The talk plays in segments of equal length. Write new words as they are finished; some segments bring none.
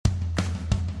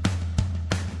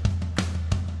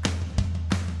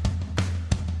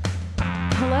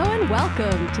and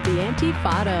welcome to the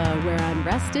Antifada, where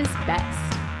unrest is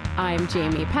best. I'm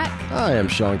Jamie Peck. I am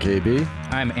Sean KB.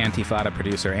 I'm Antifada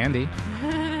producer Andy.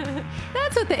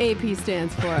 That's what the AP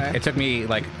stands for. It took me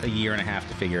like a year and a half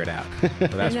to figure it out.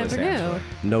 But that's I what never it stands knew.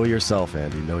 for. Know yourself,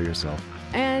 Andy. Know yourself.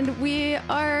 And we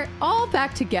are all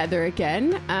back together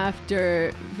again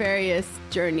after various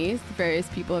journeys various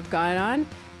people have gone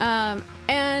on.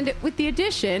 And with the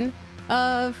addition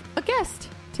of a guest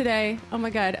today. Oh my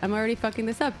God, I'm already fucking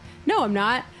this up. No, I'm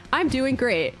not. I'm doing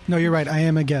great. No, you're right. I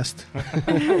am a guest.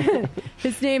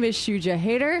 His name is Shuja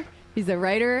Haider. He's a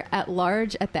writer at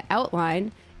large at The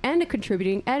Outline and a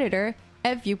contributing editor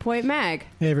at Viewpoint Mag.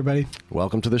 Hey, everybody.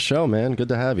 Welcome to the show, man. Good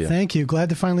to have you. Thank you. Glad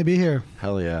to finally be here.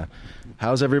 Hell yeah.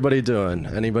 How's everybody doing?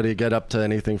 Anybody get up to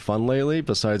anything fun lately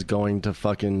besides going to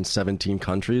fucking 17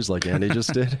 countries like Andy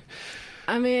just did?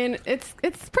 I mean, it's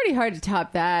pretty hard to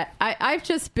top that. I've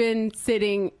just been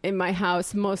sitting in my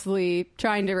house mostly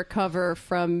trying to recover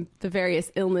from the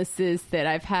various illnesses that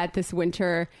I've had this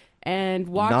winter and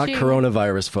watching... Not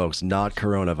coronavirus, folks. Not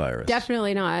coronavirus.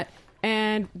 Definitely not.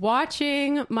 And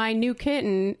watching my new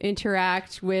kitten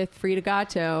interact with Frida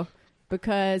Gatto,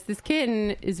 because this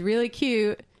kitten is really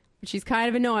cute, but she's kind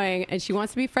of annoying, and she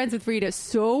wants to be friends with Frida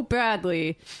so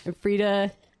badly, and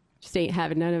Frida just ain't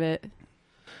having none of it.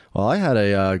 Well, I had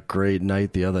a great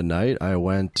night the other night. I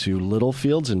went to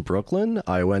Littlefields in Brooklyn.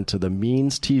 I went to the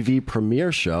Means TV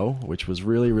premiere show, which was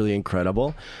really, really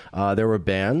incredible. There were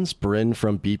bands. Bryn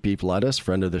from Beep Beep Lettuce,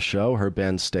 friend of the show, her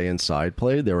band Stay Inside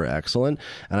played. They were excellent.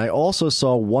 And I also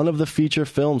saw one of the feature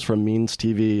films from Means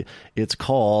TV. It's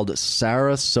called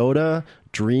Sarasota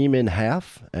Dream in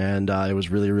Half, and it was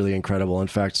really, really incredible. In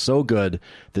fact, so good,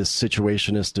 this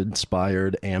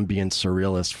situationist-inspired ambient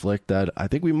surrealist flick, that I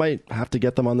think we might have to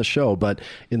get them on the show. But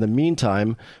in the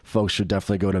meantime, folks should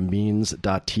definitely go to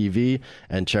means.tv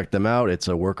and check them out. It's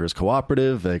a workers'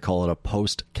 cooperative. They call it a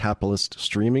post-capitalist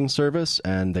streaming service,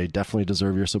 and they definitely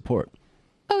deserve your support.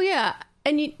 Oh, yeah.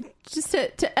 And you, just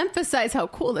to emphasize how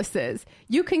cool this is,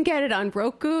 you can get it on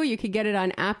Roku, you can get it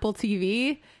on Apple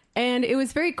TV, and it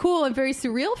was very cool and very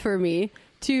surreal for me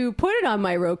to put it on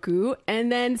my Roku and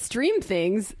then stream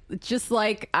things just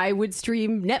like I would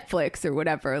stream Netflix or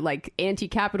whatever, like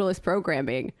anti-capitalist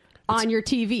programming on your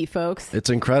TV, folks. It's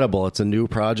incredible. It's a new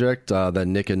project that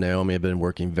Nick and Naomi have been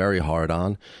working very hard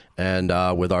on. And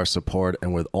with our support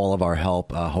and with all of our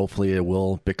help, hopefully it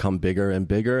will become bigger and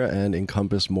bigger and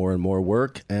encompass more and more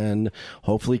work, and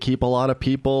hopefully keep a lot of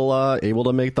people able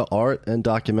to make the art and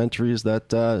documentaries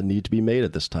that need to be made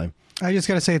at this time. I just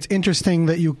got to say, it's interesting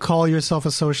that you call yourself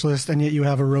a socialist and yet you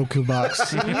have a Roku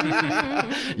box.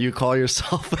 You call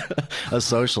yourself a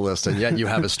socialist and yet you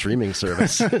have a streaming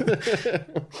service.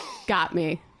 Got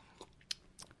me.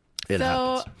 It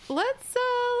happens.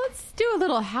 Let's do a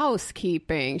little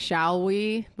housekeeping, shall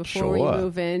we? Before we Sure.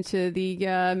 move into the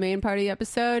main part of the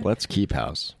episode. Let's keep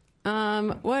house.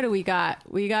 What do we got?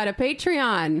 We got a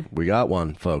Patreon. We got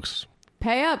one, folks.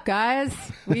 Pay up, guys.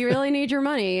 We really need your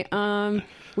money.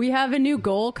 We have a new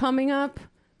goal coming up.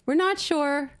 We're not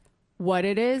sure what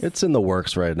it is. It's in the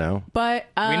works right now. But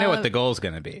We know what the goal's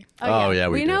going to be. Oh, yeah,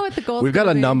 we do. know what the goal is. We've got a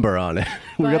gonna be. number on it.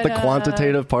 We've got But, the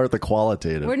quantitative part, the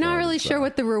qualitative We're not part, really so. sure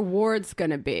what the reward's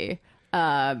going to be.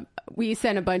 We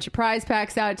sent a bunch of prize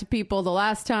packs out to people the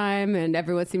last time, and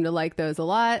everyone seemed to like those a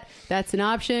lot. That's an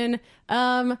option.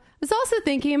 I was also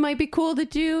thinking it might be cool to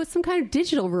do some kind of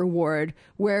digital reward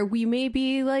where we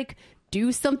maybe like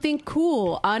do something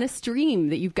cool on a stream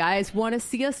that you guys want to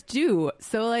see us do.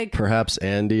 So like Perhaps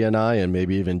Andy and I, and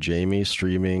maybe even Jamie,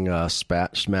 streaming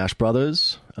Smash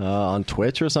Brothers on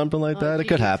Twitch or something like that. It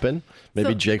could geez. happen.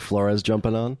 Maybe So- Jake Flores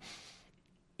jumping on.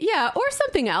 Yeah, or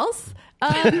something else.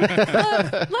 Let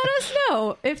us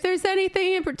know if there's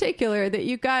anything in particular that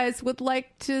you guys would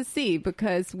like to see,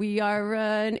 because we are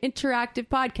an interactive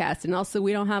podcast, and also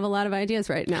we don't have a lot of ideas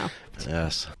right now.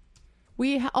 Yes.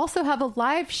 We also have a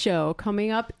live show coming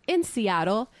up in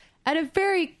Seattle at a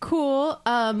very cool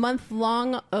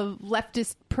month-long of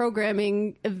leftist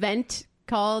programming event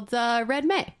called Red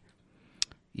May.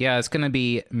 Yeah, it's going to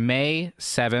be May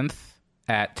 7th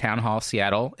at Town Hall,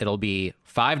 Seattle. It'll be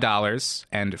 $5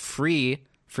 and free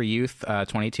for youth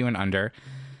 22 and under.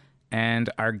 And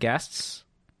our guests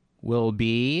will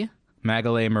be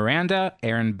Magalé Miranda,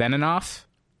 Aaron Beninoff.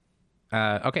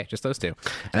 Okay, just those two.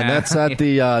 And that's at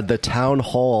the Town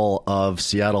Hall of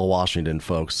Seattle, Washington,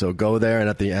 folks. So go there, and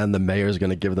at the end, the mayor's going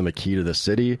to give them a key to the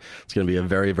city. It's going to be a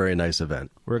very, very nice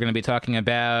event. We're going to be talking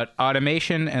about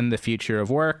automation and the future of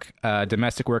work,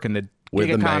 domestic work in the With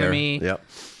gig the economy, mayor. Yep.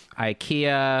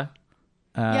 IKEA,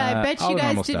 Yeah, I bet all you the guys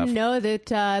normal didn't stuff. know that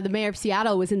the mayor of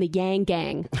Seattle was in the Yang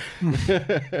Gang.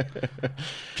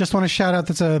 Just want to shout out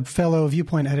that's a fellow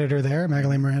Viewpoint editor there,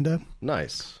 Magdalene Miranda.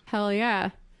 Nice. Hell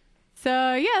yeah.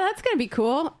 So yeah, that's gonna be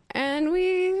cool, and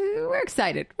we're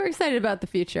excited. We're excited about the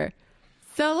future.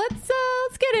 So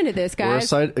let's get into this,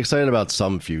 guys. We're excited about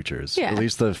some futures. Yeah. At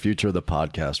least the future of the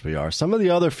podcast we are. Some of the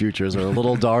other futures are a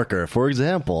little darker. For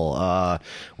example,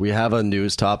 we have a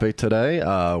news topic today.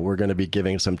 We're going to be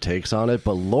giving some takes on it.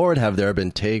 But Lord, have there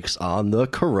been takes on the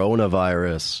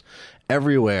coronavirus.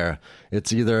 Everywhere.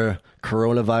 It's either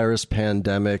coronavirus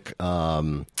pandemic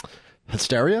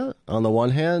hysteria on the one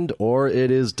hand, or it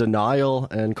is denial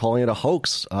and calling it a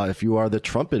hoax if you are the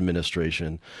Trump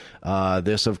administration.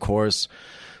 This, of course,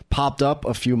 popped up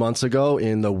a few months ago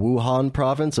in the Wuhan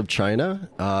province of China.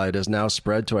 It has now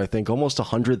spread to, I think, almost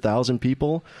 100,000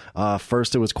 people.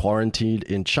 First, it was quarantined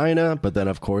in China, but then,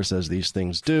 of course, as these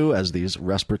things do, as these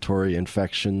respiratory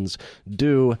infections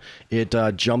do, it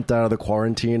jumped out of the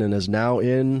quarantine and is now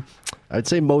in, I'd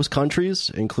say, most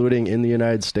countries, including in the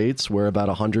United States, where about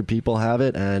 100 people have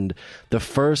it. And the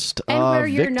first and where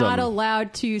you're victim, not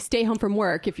allowed to stay home from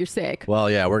work if you're sick.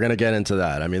 Well, yeah, we're going to get into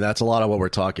that. I mean, that's a lot of what we're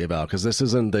talking about, because this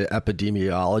isn't the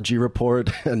epidemiology report,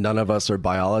 and none of us are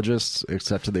biologists,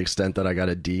 except to the extent that I got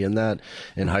a D in that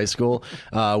in high school.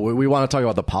 We want to talk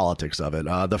about the politics of it.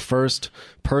 The first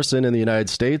person in the United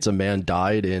States, a man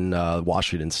died in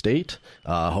Washington State.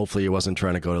 Hopefully he wasn't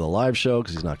trying to go to the live show,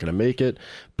 because he's not going to make it.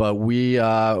 But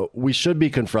we should be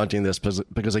confronting this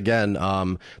because again,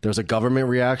 there's a government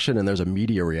reaction and there's a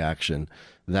media reaction.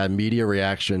 That media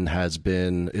reaction has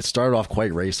been, it started off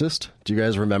quite racist. Do you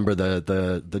guys remember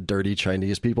the dirty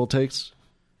Chinese people takes?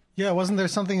 Yeah, wasn't there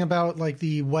something about like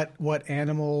the what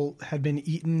animal had been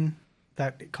eaten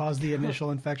that caused the initial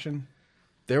infection?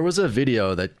 There was a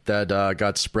video that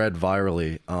got spread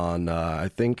virally on, I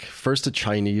think, first a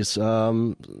Chinese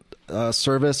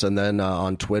service and then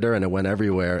on Twitter, and it went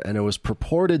everywhere. And it was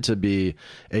purported to be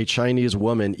a Chinese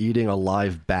woman eating a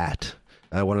live bat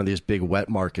at one of these big wet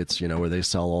markets, where they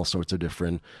sell all sorts of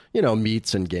different,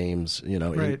 meats and games,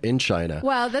 Right. in China.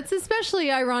 Wow, that's especially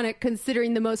ironic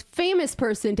considering the most famous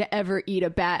person to ever eat a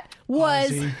bat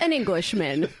was Ozzy. an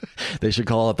Englishman. They should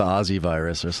call it the Ozzy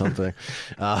virus or something.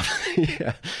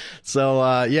 Yeah. So,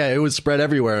 it was spread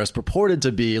everywhere. It's purported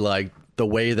to be like the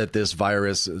way that this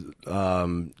virus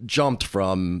jumped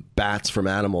from bats, from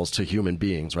animals to human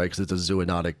beings, right? Because it's a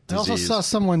zoonotic I disease. also saw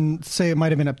someone say it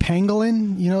might have been a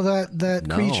pangolin. You know that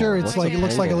No, creature? It's what's like a it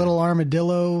looks like a pangolin? little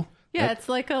armadillo. Yeah, it's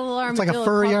like a little armadillo. It's like a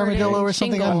furry covered armadillo in or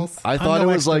something. shingles. I I'm thought no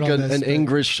it was like expert on an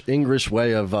this, but- English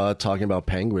way of talking about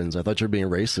penguins. I thought you were being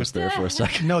racist there for a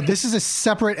second. No, this is a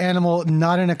separate animal,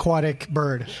 not an aquatic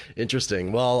bird.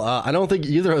 Interesting. Well, I don't think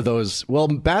either of those. Well,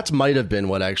 bats might have been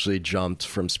what actually jumped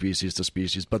from species to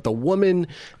species, but the woman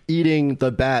eating the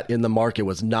bat in the market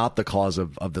was not the cause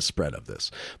of the spread of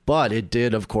this. But it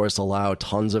did, of course, allow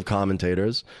tons of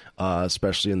commentators,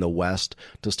 especially in the West,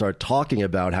 to start talking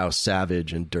about how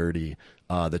savage and dirty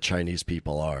the Chinese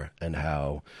people are, and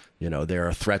how they're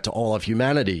a threat to all of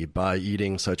humanity by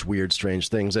eating such weird, strange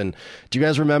things. And do you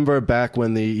guys remember back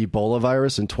when the Ebola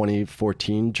virus in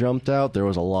 2014 jumped out? There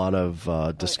was a lot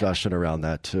of discussion around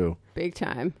that too. Big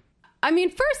time. I mean,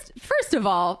 first of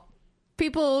all,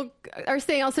 people are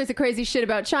saying all sorts of crazy shit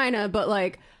about China, but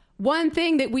like one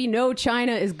thing that we know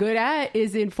China is good at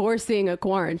is enforcing a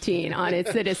quarantine on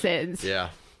its citizens. Yeah.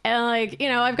 And like,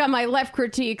 I've got my left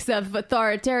critiques of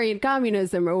authoritarian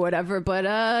communism or whatever, but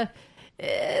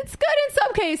it's good in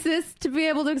some cases to be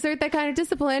able to exert that kind of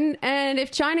discipline. And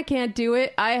if China can't do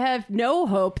it, I have no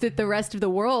hope that the rest of the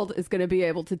world is going to be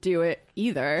able to do it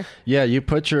either. Yeah, you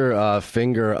put your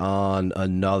finger on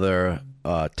another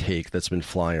take that's been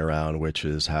flying around, which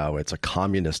is how it's a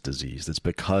communist disease. It's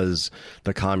because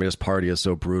the Communist Party is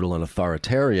so brutal and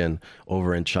authoritarian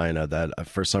over in China that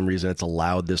for some reason it's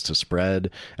allowed this to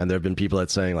spread. And there have been people that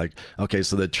saying like, okay,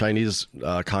 so the Chinese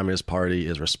Communist Party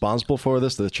is responsible for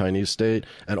this, the Chinese state,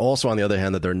 and also on the other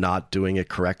hand that they're not doing it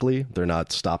correctly. They're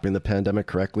not stopping the pandemic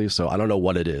correctly. So I don't know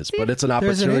what it is, but it's an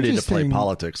There's an opportunity to play interesting-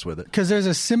 politics with it. Because there's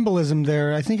a symbolism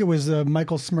there. I think it was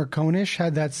Michael Smirkonish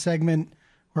had that segment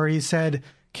where he said,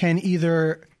 can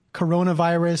either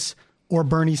coronavirus or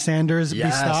Bernie Sanders be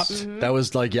stopped? That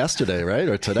was like yesterday, right?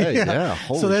 Or today. Yeah.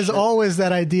 Holy So there's shit. always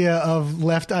that idea of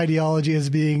left ideology as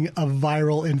being a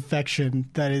viral infection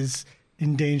that is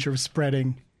in danger of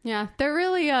spreading. Yeah, they're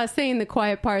really saying the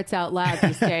quiet parts out loud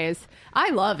these days. I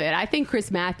love it. I think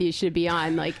Chris Matthews should be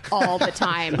on like all the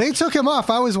time. They took him off.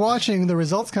 I was watching the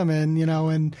results come in,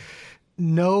 and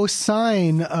no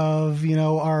sign of,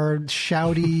 our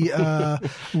shouty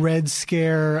Red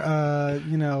Scare,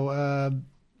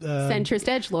 centrist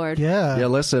edgelord. Yeah. Yeah,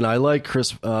 listen, I like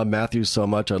Chris Matthews so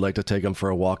much, I'd like to take him for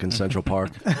a walk in Central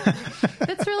Park.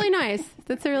 That's really nice.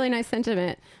 That's a really nice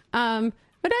sentiment.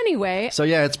 But anyway, So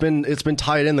yeah, it's been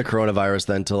tied in the coronavirus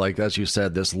then to, like, as you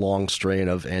said, this long strain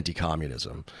of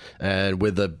anti-communism, and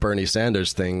with the Bernie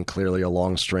Sanders thing, clearly a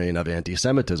long strain of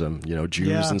anti-Semitism. You know, Jews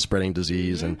Yeah. and spreading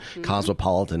disease and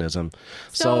cosmopolitanism.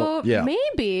 so yeah,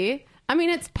 maybe, I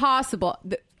mean, it's possible.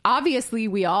 Obviously,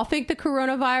 we all think the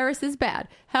coronavirus is bad.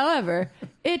 However,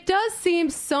 it does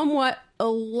seem somewhat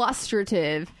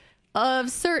illustrative of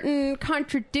certain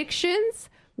contradictions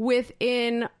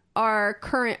within our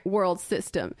current world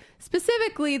system.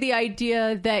 Specifically, the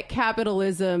idea that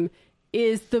capitalism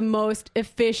is the most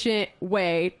efficient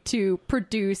way to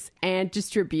produce and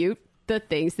distribute the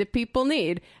things that people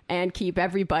need and keep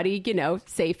everybody, you know,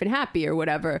 safe and happy or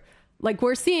whatever. Like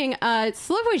we're seeing,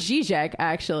 Slavoj Žižek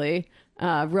actually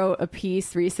wrote a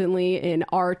piece recently in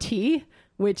RT,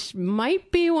 which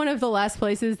might be one of the last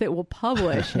places that will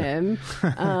publish him.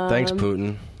 thanks,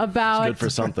 Putin. About It's good for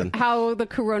something. how the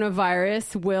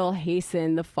coronavirus will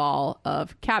hasten the fall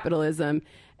of capitalism.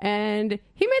 And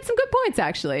he made some good points,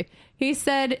 actually. He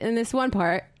said in this one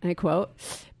part, I quote,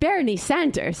 Bernie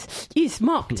Sanders is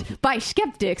mocked by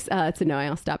skeptics, it's annoying,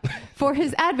 I'll stop, for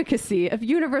his advocacy of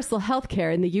universal health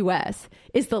care in the U.S.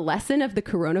 Is the lesson of the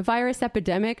coronavirus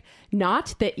epidemic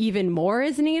not that even more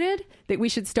is needed? That we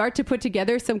should start to put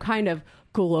together some kind of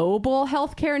global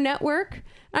healthcare network?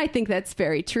 I think that's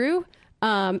very true.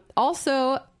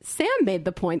 Also, Sam made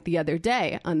the point the other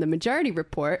day on the Majority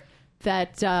Report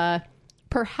that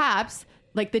perhaps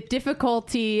like the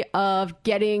difficulty of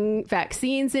getting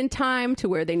vaccines in time to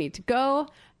where they need to go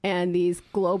and these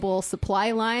global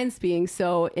supply lines being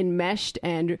so enmeshed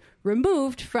and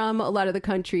removed from a lot of the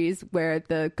countries where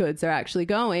the goods are actually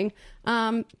going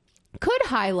could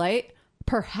highlight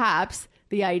perhaps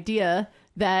the idea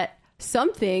that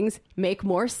some things make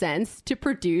more sense to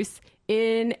produce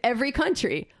in every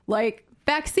country, like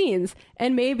vaccines.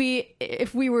 And maybe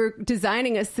if we were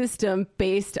designing a system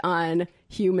based on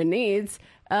human needs,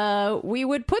 we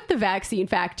would put the vaccine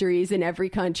factories in every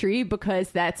country because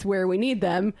that's where we need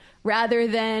them, rather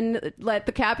than let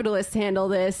the capitalists handle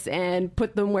this and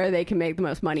put them where they can make the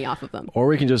most money off of them. Or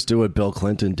we can just do what Bill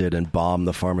Clinton did and bomb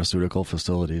the pharmaceutical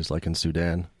facilities, like in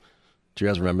Sudan. Do you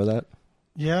guys remember that?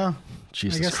 Yeah.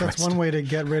 Jesus I guess Christ. that's one way to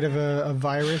get rid of a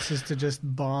virus, is to just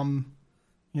bomb,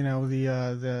 you know,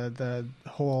 the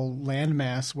whole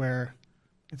landmass where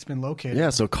it's been located. Yeah,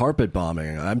 so carpet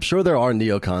bombing. I'm sure there are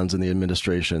neocons in the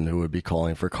administration who would be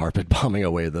calling for carpet bombing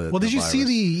away the Well, did you virus.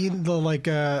 see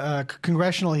the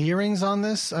congressional hearings on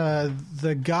this?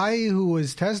 The guy who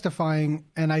was testifying,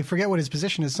 and I forget what his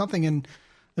position is, something in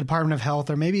the Department of Health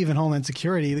or maybe even Homeland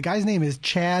Security. The guy's name is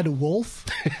Chad Wolf.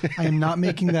 I am not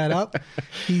making that up.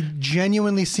 He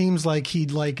genuinely seems like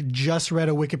he'd just read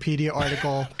a Wikipedia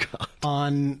article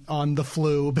on the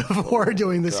flu before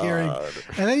doing this hearing.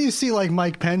 And then you see like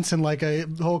Mike Pence and like a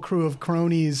whole crew of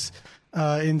cronies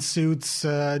in suits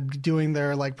doing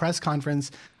their like press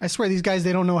conference. I swear these guys,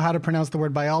 they don't know how to pronounce the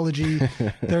word biology.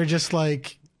 They're just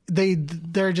like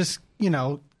they're just, you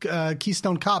know,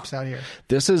 Keystone Cops out here.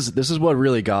 This is what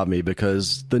really got me,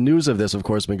 because the news of this, of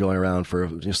course, has been going around for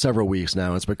several weeks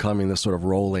now. It's becoming this sort of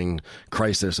rolling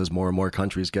crisis as more and more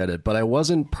countries get it. But I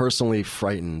wasn't personally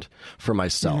frightened for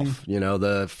myself. Mm-hmm. You know,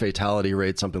 the fatality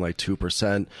rate, something like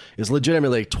 2%, is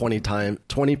legitimately like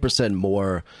 20%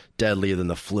 more deadly than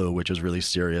the flu, which is really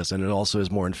serious. And it also is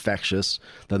more infectious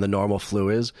than the normal flu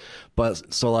is.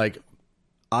 But so like,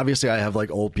 obviously, I have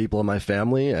like old people in my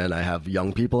family and I have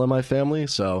young people in my family.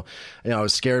 So, you know, I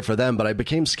was scared for them, but I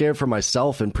became scared for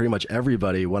myself and pretty much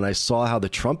everybody when I saw how the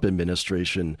Trump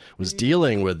administration was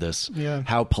dealing with this,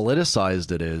 how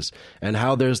politicized it is, and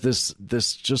how there's this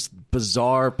just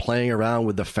bizarre playing around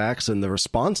with the facts and the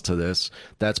response to this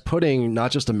that's putting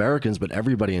not just Americans, but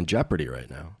everybody in jeopardy right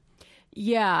now.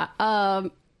 Yeah.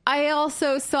 I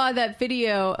also saw that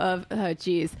video of,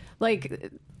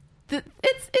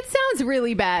 it sounds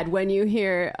really bad when you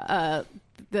hear I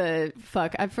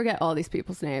forget all these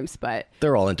people's names, but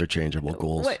they're all interchangeable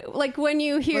ghouls. Like when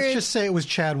you hear, let's just say it was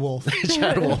Chad Wolf.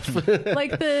 Chad Wolf.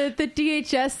 like the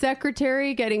DHS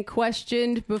secretary getting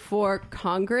questioned before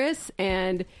Congress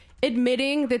and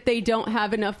admitting that they don't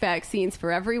have enough vaccines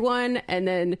for everyone, and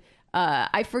then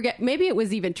I forget, maybe it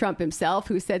was even Trump himself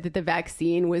who said that the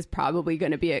vaccine was probably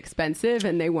going to be expensive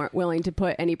and they weren't willing to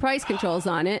put any price controls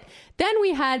on it. Then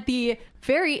we had the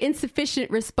very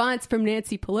insufficient response from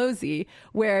Nancy Pelosi,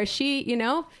 where she,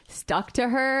 stuck to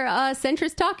her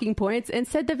centrist talking points and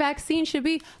said the vaccine should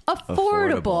be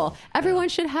affordable. Everyone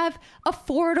should have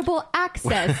affordable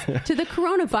access to the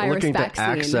coronavirus Looking vaccine.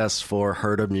 to access for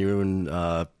herd immune,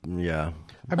 yeah.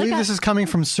 I believe this is coming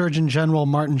from Surgeon General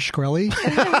Martin Shkreli.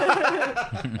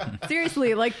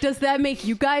 Seriously, does that make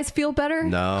you guys feel better?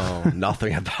 No,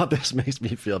 nothing about this makes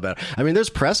me feel better. I mean, there's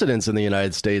precedence in the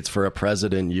United States for a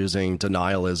president using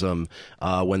denialism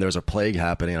when there's a plague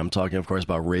happening. I'm talking, of course,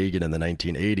 about Reagan in the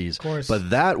 1980s. Of course.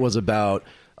 But that was about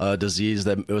a disease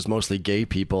that it was mostly gay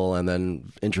people and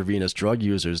then intravenous drug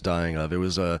users dying of. It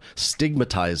was a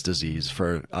stigmatized disease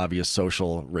for obvious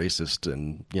social, racist,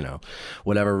 and,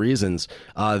 whatever reasons.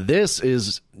 This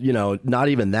is, not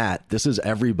even that. This is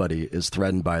everybody is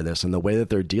threatened by this. And the way that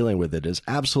they're dealing with it is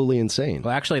absolutely insane.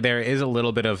 Well, actually, there is a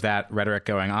little bit of that rhetoric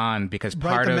going on because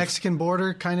part the of Mexican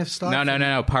border kind of stuff.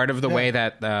 No. Part of the way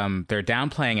that they're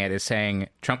downplaying it is saying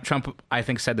Trump, I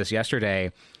think, said this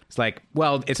yesterday. It's like,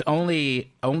 well, it's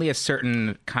only a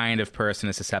certain kind of person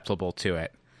is susceptible to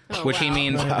it, which he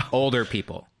means older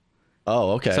people.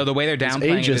 Oh, okay. So the way they're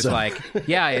downplaying it is like,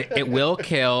 it will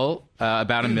kill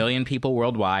about 1 million people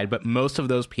worldwide, but most of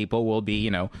those people will be,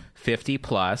 50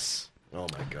 plus. Oh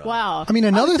my God! Wow. I mean,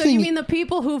 another so thing. You mean the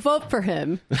people who vote for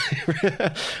him?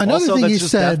 Another also, thing that's he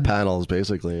just said. death panels,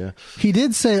 basically. Yeah. He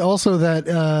did say also that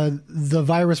the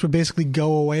virus would basically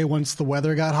go away once the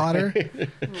weather got hotter.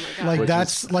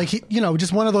 That's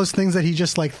just one of those things that he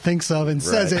just thinks of and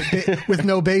says it with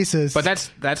no basis. But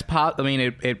I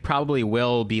mean, it probably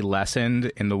will be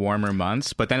lessened in the warmer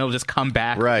months, but then it'll just come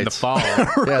back in the fall.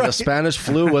 Yeah, the Spanish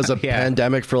flu was a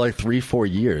pandemic for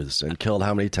 3-4 years and killed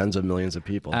how many tens of millions of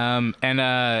people. And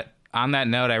on that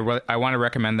note, I want to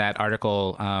recommend that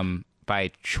article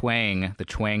by Chuang, the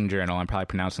Chuang Journal. I'm probably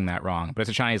pronouncing that wrong, but it's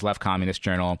a Chinese left communist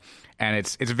journal, and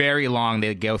it's very long.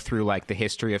 They go through the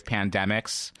history of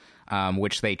pandemics,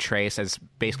 which they trace as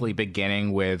basically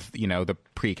beginning with the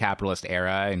pre-capitalist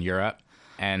era in Europe,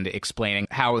 and explaining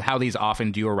how these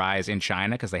often do arise in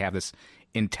China because they have this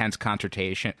intense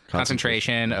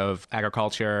concentration of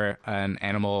agriculture and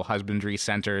animal husbandry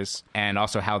centers, and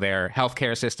also how their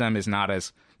healthcare system is not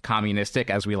as communistic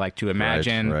as we like to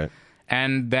imagine. Right.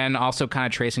 And then also kind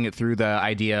of tracing it through the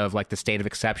idea of the state of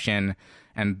exception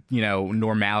and,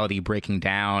 normality breaking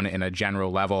down in a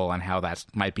general level and how that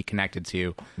might be connected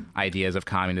to ideas of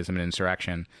communism and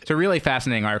insurrection. It's a really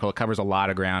fascinating article. It covers a lot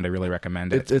of ground. I really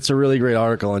recommend it. It's a really great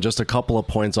article, and just a couple of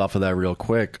points off of that real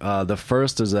quick. The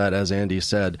first is that, as Andy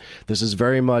said, this is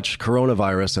very much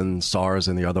coronavirus and SARS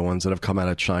and the other ones that have come out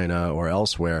of China or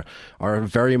elsewhere are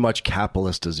very much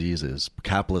capitalist diseases,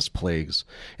 capitalist plagues,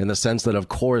 in the sense that, of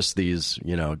course, these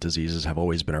diseases have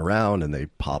always been around and they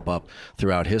pop up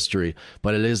throughout history.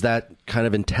 But it is that kind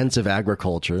of intensive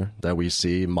agriculture that we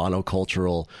see,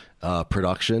 monocultural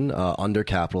production under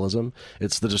capitalism.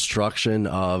 It's the destruction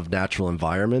of natural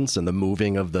environments and the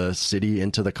moving of the city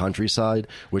into the countryside,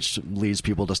 which leads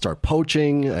people to start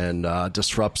poaching and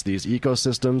disrupts these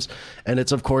ecosystems. And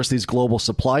it's, of course, these global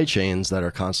supply chains that are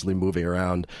constantly moving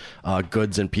around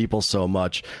goods and people so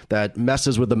much that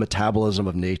messes with the metabolism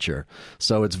of nature.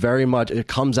 So it's very much, it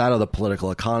comes out of the political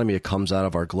economy. It comes out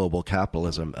of our global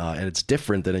capitalism. And it's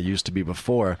different than it used to be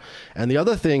before. And the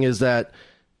other thing is that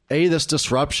this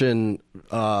disruption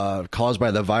caused by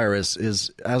the virus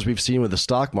is, as we've seen with the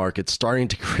stock market, starting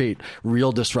to create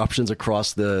real disruptions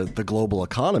across the global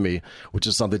economy, which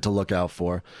is something to look out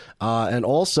for. And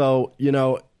also,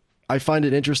 I find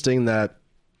it interesting that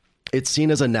it's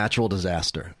seen as a natural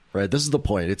disaster, right? This is the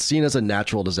point. It's seen as a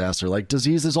natural disaster.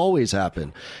 Diseases always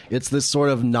happen. It's this sort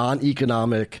of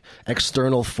non-economic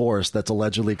external force that's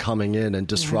allegedly coming in and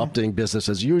disrupting business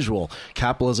as usual.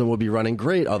 Capitalism would be running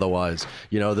great otherwise.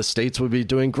 The states would be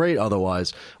doing great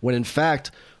otherwise. When in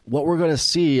fact, what we're going to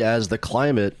see as the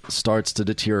climate starts to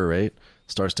deteriorate,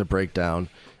 starts to break down,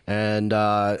 and,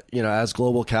 as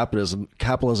global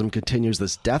capitalism continues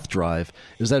this death drive,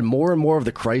 is that more and more of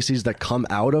the crises that come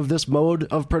out of this mode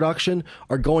of production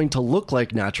are going to look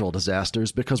like natural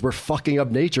disasters because we're fucking up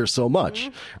nature so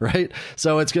much, right?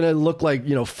 So it's going to look like,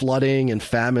 flooding and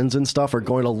famines and stuff are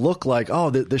going to look like,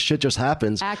 this shit just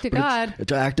happens. Act of God.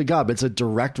 It's act of God. But it's a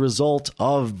direct result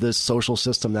of this social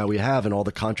system that we have and all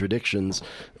the contradictions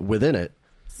within it.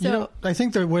 So I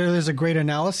think that where there's a great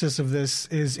analysis of this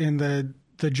is in the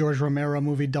George Romero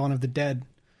movie Dawn of the Dead,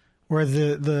 where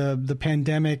the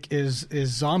pandemic is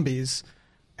zombies,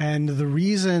 And the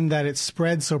reason that it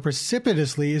spread so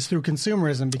precipitously is through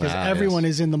consumerism, because everyone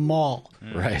is in the mall.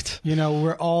 Right. You know,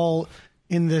 we're all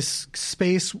in this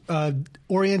space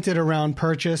oriented around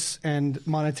purchase and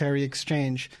monetary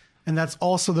exchange. And that's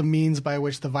also the means by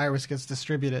which the virus gets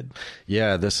distributed.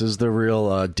 Yeah, this is the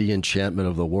real de-enchantment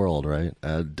of the world, right?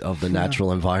 Of the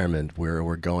natural environment, where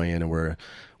we're going in and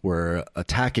we're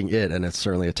attacking it, and it's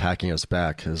certainly attacking us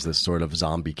back as this sort of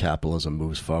zombie capitalism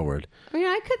moves forward. I mean,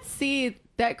 I could see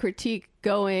that critique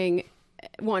going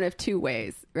one of two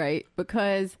ways, right?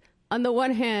 Because on the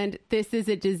one hand, this is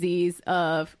a disease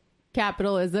of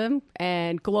capitalism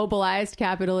and globalized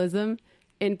capitalism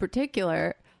in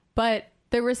particular. But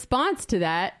the response to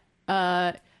that,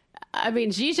 I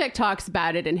mean, Zizek talks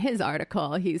about it in his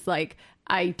article. He's like,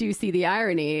 I do see the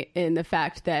irony in the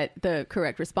fact that the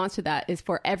correct response to that is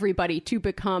for everybody to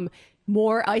become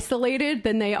more isolated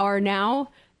than they are now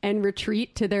and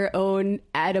retreat to their own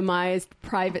atomized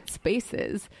private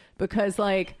spaces. Because,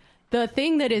 like, the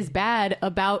thing that is bad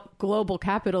about global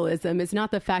capitalism is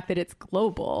not the fact that it's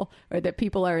global or that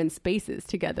people are in spaces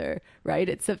together, right?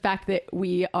 It's the fact that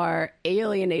we are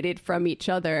alienated from each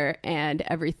other and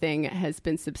everything has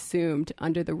been subsumed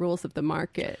under the rules of the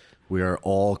market. We are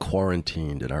all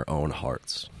quarantined in our own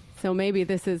hearts. So maybe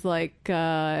this is like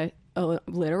a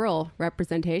literal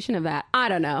representation of that. I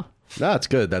don't know. No, that's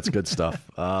good. That's good stuff.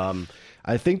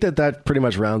 I think that pretty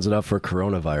much rounds it up for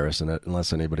coronavirus,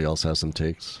 unless anybody else has some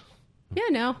takes. Yeah,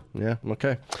 no. Yeah,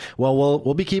 okay. Well,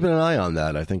 we'll be keeping an eye on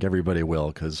that. I think everybody will,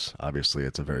 because obviously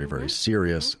it's a very, very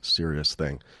serious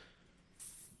thing.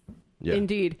 Yeah.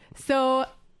 Indeed. So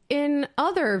in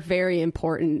other very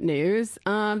important news,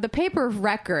 the paper of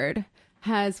record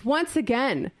has once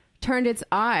again turned its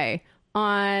eye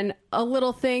on a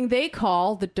little thing they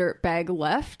call the dirtbag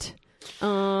left.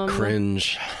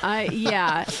 Cringe.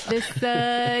 Yeah,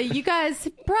 this you guys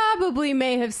probably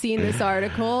may have seen this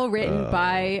article written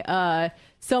by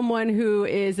someone who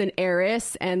is an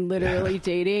heiress and literally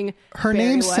dating Her Barry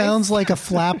name Weiss. sounds like a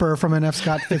flapper from an F.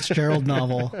 Scott Fitzgerald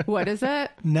novel. What is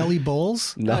it? Nellie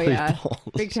Bowles? Nelly Yeah, Bowles.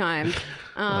 big time.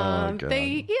 God.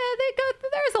 They go.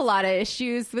 There's a lot of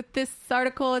issues with this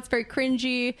article. It's very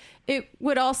cringy. It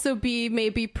would also be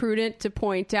maybe prudent to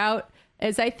point out,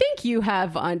 as I think you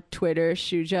have on Twitter,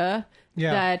 Shuja,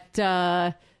 that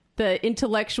the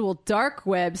intellectual dark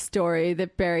web story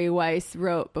that Barry Weiss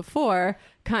wrote before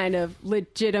kind of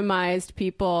legitimized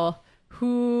people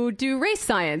who do race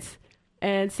science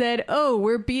and said, oh,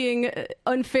 we're being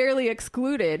unfairly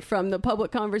excluded from the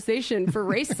public conversation for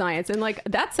race science. And like,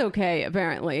 that's okay,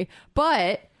 apparently.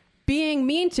 But being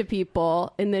mean to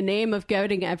people in the name of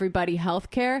getting everybody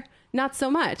health care, not so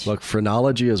much. Look,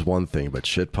 phrenology is one thing, but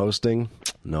shit posting,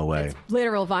 no way. It's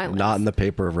literal violence. Not in the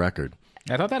paper of record.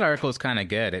 I thought that article was kind of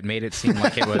good. It made it seem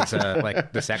like it was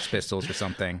like the Sex Pistols or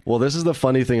something. Well, this is the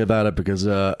funny thing about it, because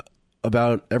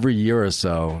about every year or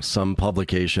so, some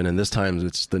publication, and this time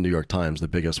it's the New York Times, the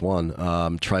biggest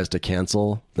one, tries to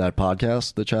cancel that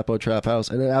podcast, the Chapo Trap House,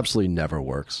 and it absolutely never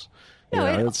works. No,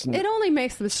 You know, it only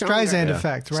makes them stronger. Streisand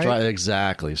effect, right?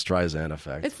 Exactly, Streisand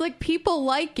effect. It's like people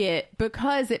like it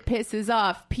because it pisses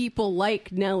off people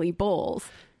like Nellie Bowles.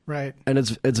 Right. And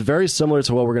it's very similar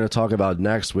to what we're going to talk about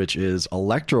next, which is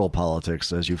electoral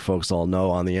politics. As you folks all know,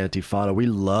 on the Antifada, we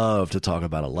love to talk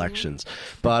about elections.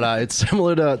 But it's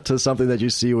similar to something that you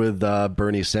see with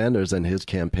Bernie Sanders and his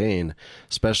campaign,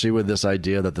 especially with this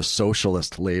idea that the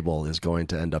socialist label is going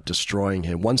to end up destroying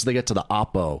him. Once they get to the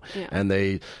Oppo and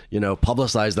they,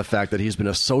 publicize the fact that he's been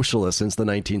a socialist since the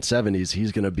 1970s,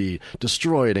 he's going to be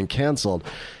destroyed and canceled.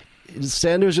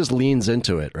 Sanders just leans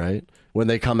into it, right? When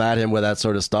they come at him with that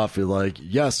sort of stuff, you're like,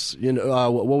 yes,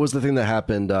 what was the thing that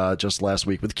happened just last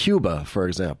week with Cuba, for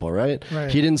example, right?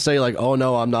 He didn't say like, oh,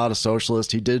 no, I'm not a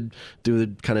socialist. He did do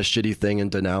the kind of shitty thing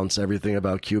and denounce everything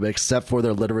about Cuba, except for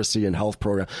their literacy and health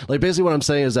program. Like, basically what I'm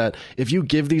saying is that if you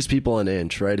give these people an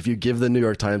inch, right, if you give the New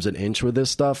York Times an inch with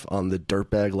this stuff on the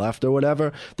dirtbag left or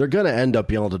whatever, they're going to end up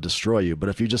being able to destroy you. But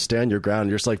if you just stand your ground,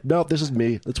 you're just like, nope, this is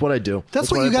me. That's what I do. That's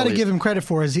what you got to give him credit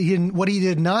for. Is what he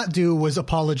did not do was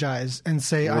apologize and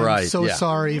say, I'm so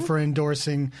sorry for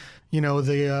endorsing,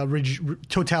 the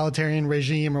totalitarian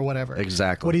regime or whatever.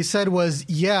 Exactly. What he said was,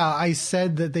 I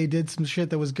said that they did some shit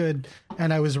that was good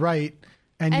and I was right.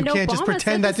 And you can't just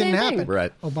pretend that didn't happen.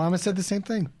 Right. Obama said the same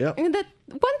thing. Yep. And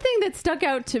one thing that stuck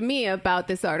out to me about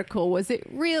this article was it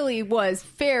really was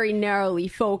very narrowly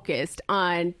focused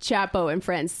on Chapo and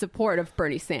Friends' support of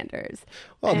Bernie Sanders.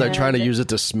 Well, they're trying to use it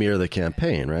to smear the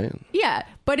campaign, right? Yeah,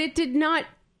 but it did not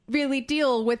really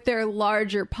deal with their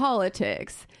larger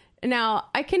politics. Now,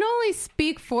 I can only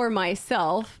speak for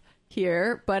myself,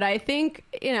 here, but I think,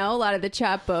 a lot of the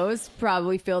Chapos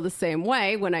probably feel the same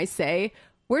way when I say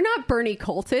we're not Bernie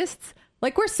cultists.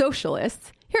 Like, we're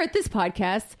socialists. Here at this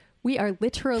podcast, we are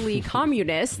literally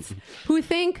communists who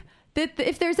think that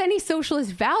if there's any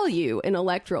socialist value in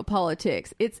electoral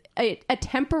politics, it's a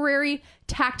temporary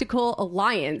tactical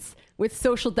alliance with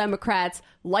social democrats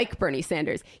like Bernie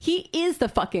Sanders. He is the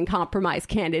fucking compromise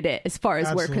candidate as far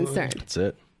as we're concerned. That's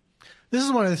it. This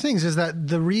is one of the things, is that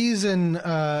the reason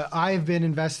I've been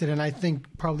invested, and I think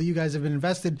probably you guys have been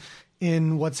invested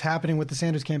in what's happening with the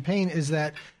Sanders campaign, is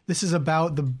that this is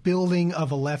about the building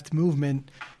of a left movement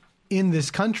in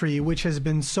this country, which has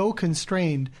been so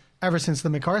constrained ever since the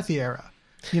McCarthy era.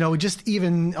 Just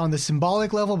even on the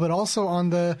symbolic level, but also on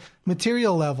the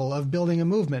material level of building a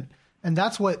movement. And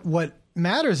that's what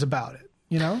matters about it,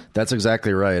 That's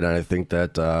exactly right. And I think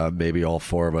that maybe all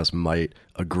four of us might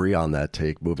agree on that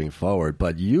take moving forward.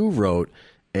 But you wrote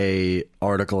a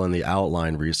article in the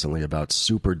Outline recently about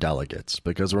super delegates,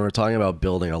 because when we're talking about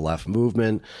building a left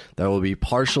movement that will be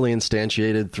partially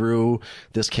instantiated through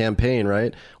this campaign,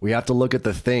 right? We have to look at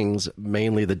the things,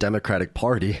 mainly the Democratic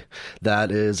Party, that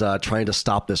is trying to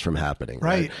stop this from happening.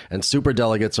 Right. And super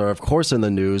delegates are, of course, in the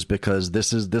news because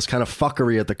this kind of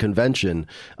fuckery at the convention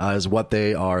is what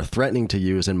they are threatening to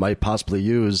use and might possibly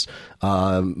use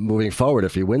moving forward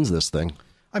if he wins this thing.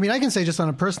 I mean, I can say just on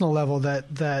a personal level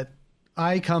that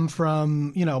I come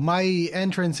from, my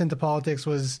entrance into politics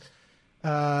was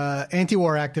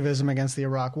anti-war activism against the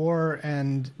Iraq War.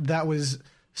 And that was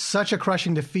such a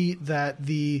crushing defeat that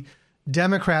the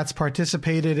Democrats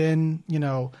participated in,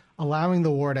 allowing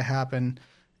the war to happen.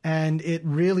 And it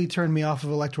really turned me off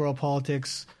of electoral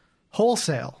politics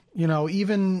wholesale.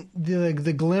 Even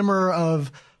the glimmer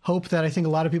of hope that I think a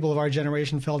lot of people of our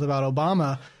generation felt about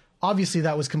Obama, obviously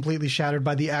that was completely shattered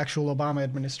by the actual Obama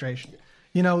administration.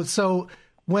 So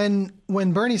when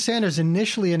Bernie Sanders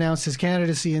initially announced his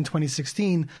candidacy in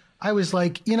 2016, I was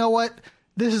like, you know what?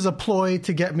 This is a ploy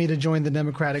to get me to join the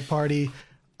Democratic Party.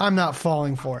 I'm not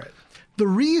falling for it. The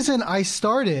reason I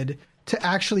started to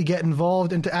actually get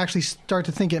involved and to actually start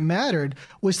to think it mattered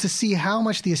was to see how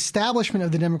much the establishment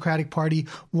of the Democratic Party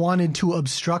wanted to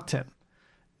obstruct him.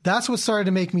 That's what started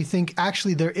to make me think,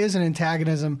 actually, there is an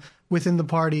antagonism within the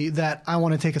party that I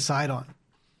want to take a side on.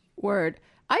 Word.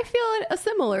 I feel it a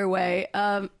similar way.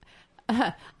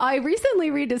 I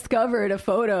recently rediscovered a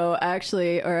photo,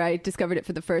 actually, or I discovered it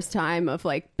for the first time, of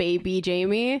like baby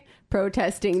Jamie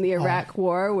protesting the Iraq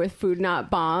War with food not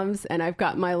bombs. And I've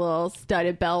got my little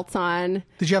studded belt on.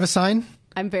 Did you have a sign?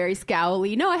 I'm very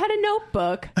scowly. No, I had a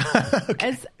notebook, okay.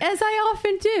 as I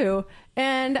often do.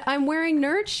 And I'm wearing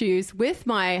nerd shoes with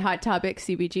my Hot Topic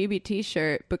CBGB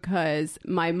t-shirt because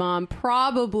my mom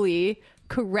probably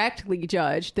correctly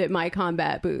judged that my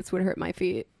combat boots would hurt my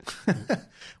feet.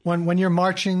 When you're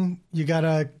marching, you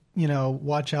gotta,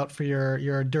 watch out for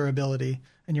your durability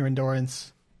and your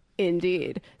endurance.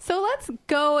 Indeed. So let's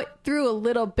go through a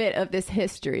little bit of this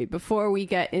history before we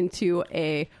get into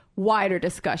a wider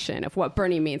discussion of what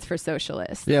Bernie means for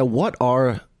socialists. Yeah, what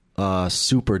are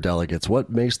super delegates? What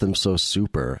makes them so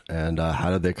super? And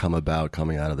how did they come about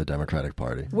coming out of the Democratic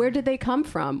Party? Where did they come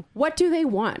from? What do they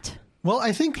want? Well,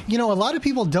 I think, a lot of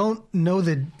people don't know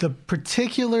the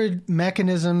particular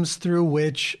mechanisms through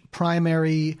which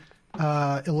primary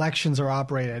elections are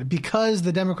operated. Because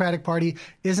the Democratic Party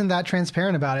isn't that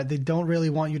transparent about it, they don't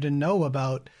really want you to know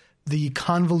about the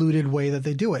convoluted way that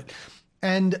they do it.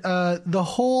 And the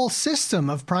whole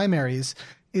system of primaries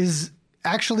is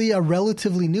actually a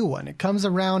relatively new one. It comes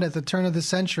around at the turn of the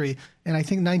century, and I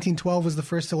think 1912 was the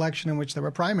first election in which there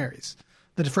were primaries,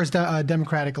 the first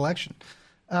Democratic election.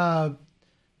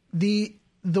 The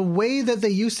way that they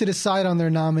used to decide on their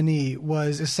nominee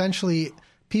was essentially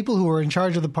people who were in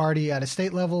charge of the party at a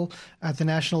state level, at the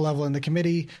national level, in the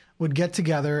committee would get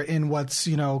together in what's,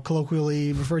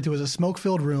 colloquially referred to as a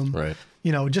smoke-filled room. Right.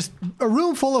 Just a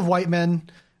room full of white men,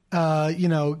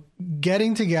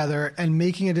 getting together and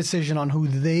making a decision on who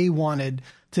they wanted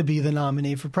to be the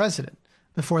nominee for president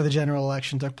before the general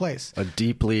election took place.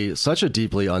 Such a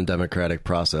deeply undemocratic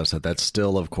process that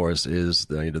still, of course, is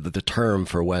the term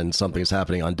for when something's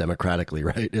happening undemocratically,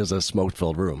 right? Is a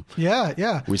smoke-filled room. Yeah,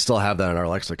 yeah. We still have that in our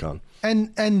lexicon.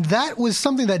 And that was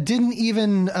something that didn't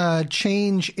even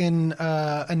change in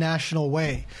a national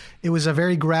way. It was a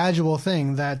very gradual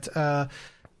thing that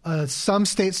some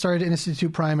states started to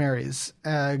institute primaries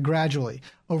gradually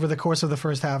over the course of the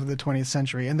first half of the 20th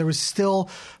century. And there was still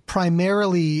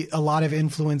primarily a lot of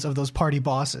influence of those party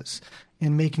bosses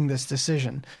in making this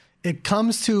decision. It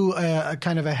comes to a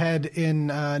kind of a head in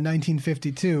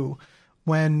 1952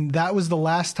 when that was the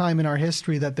last time in our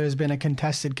history that there's been a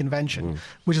contested convention,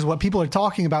 which is what people are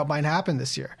talking about might happen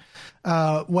this year.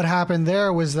 What happened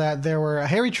there was that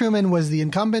Harry Truman was the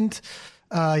incumbent.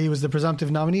 He was the presumptive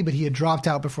nominee, but he had dropped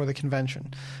out before the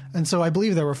convention. And so I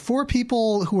believe there were 4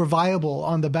 people who were viable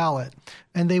on the ballot.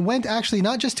 And they went actually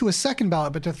not just to a second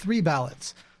ballot, but to 3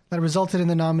 ballots. That resulted in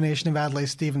the nomination of Adlai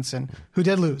Stevenson, who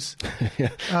did lose.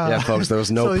 Yeah, folks, there was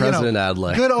no President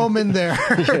Adlai. Good omen there.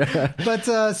 But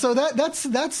so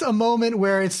that's a moment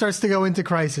where it starts to go into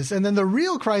crisis. And then the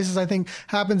real crisis, I think,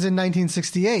 happens in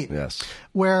 1968. Yes.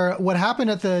 Where what happened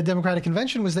at the Democratic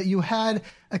Convention was that you had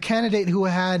a candidate who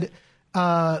had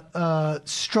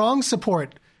strong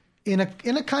support in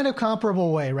a kind of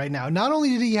comparable way right now. Not only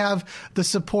did he have the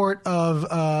support of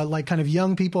kind of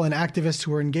young people and activists who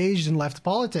were engaged in left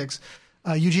politics,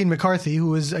 Eugene McCarthy,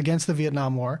 who was against the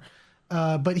Vietnam War,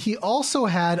 but he also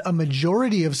had a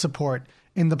majority of support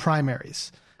in the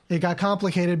primaries. It got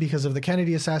complicated because of the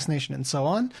Kennedy assassination and so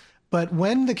on. But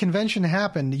when the convention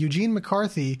happened, Eugene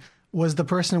McCarthy was the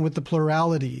person with the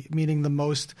plurality, meaning the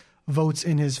most votes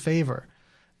in his favor.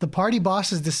 The party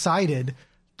bosses decided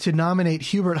to nominate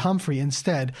Hubert Humphrey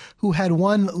instead, who had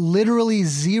won literally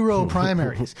 0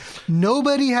 primaries.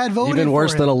 Nobody had voted for him. Even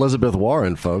worse than Elizabeth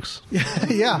Warren, folks.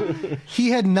 Yeah. He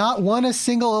had not won a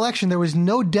single election. There was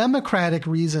no Democratic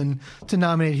reason to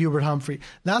nominate Hubert Humphrey.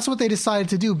 That's what they decided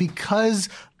to do because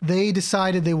they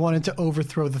decided they wanted to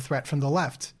overthrow the threat from the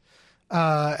left.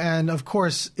 And of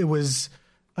course, it was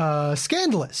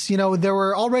scandalous. There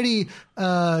were already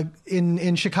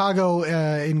in Chicago,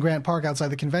 in Grant Park, outside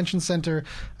the convention center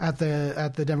at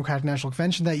the Democratic National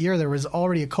Convention that year, there was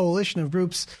already a coalition of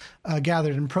groups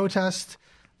gathered in protest.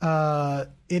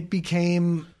 It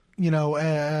became,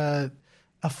 a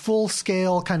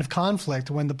full-scale kind of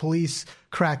conflict when the police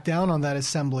cracked down on that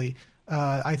assembly.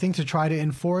 I think to try to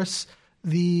enforce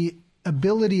the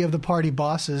ability of the party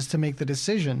bosses to make the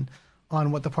decision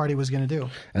on what the party was going to do.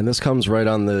 And this comes right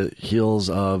on the heels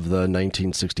of the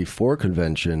 1964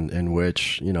 convention in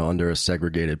which, under a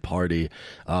segregated party,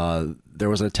 there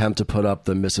was an attempt to put up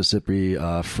the Mississippi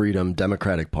Freedom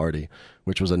Democratic Party,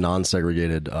 which was a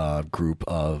non-segregated group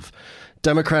of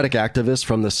Democratic activists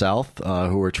from the South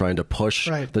who were trying to push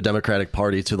the Democratic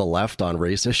Party to the left on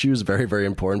race issues, very, very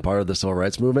important part of the civil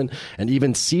rights movement. And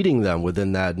even seating them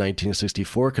within that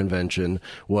 1964 convention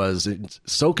was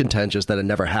so contentious that it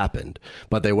never happened.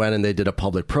 But they went and they did a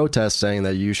public protest saying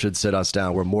that you should sit us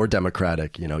down. We're more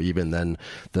democratic, even than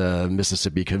the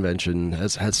Mississippi convention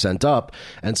has sent up.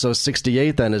 And so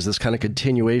 68 then is this kind of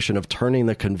continuation of turning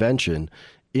the convention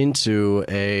into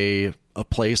a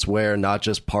place where not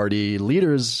just party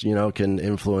leaders, can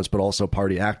influence, but also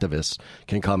party activists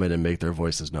can come in and make their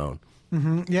voices known.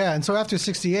 Mm-hmm. Yeah. And so after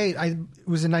 68, it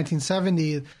was in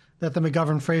 1970 that the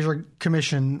McGovern-Fraser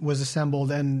Commission was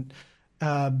assembled and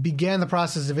began the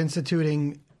process of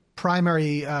instituting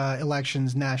primary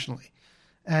elections nationally.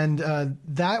 And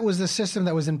that was the system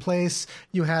that was in place.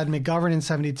 You had McGovern in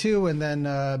 72 and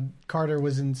then Carter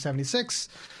was in 76.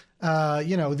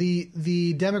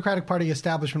 The Democratic Party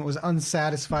establishment was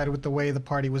unsatisfied with the way the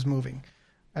party was moving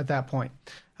at that point.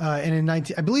 And I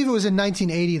believe it was in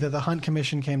 1980 that the Hunt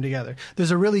Commission came together. There's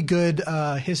a really good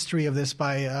history of this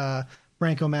by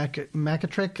Branko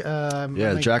Macatrick.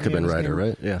 The Jacobin writer,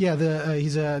 right? Yeah,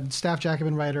 he's a staff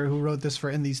Jacobin writer who wrote this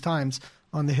for In These Times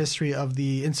on the history of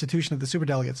the institution of the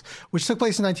superdelegates, which took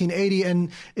place in 1980.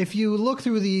 And if you look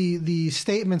through the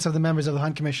statements of the members of the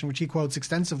Hunt Commission, which he quotes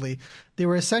extensively, they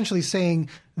were essentially saying,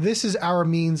 this is our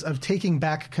means of taking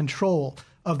back control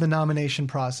of the nomination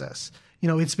process.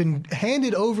 It's been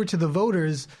handed over to the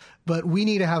voters, but we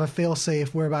need to have a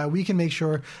fail-safe whereby we can make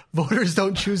sure voters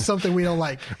don't choose something we don't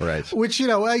like. Right. Which,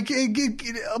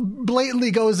 it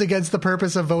blatantly goes against the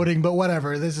purpose of voting, but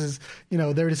whatever. This is,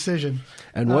 their decision.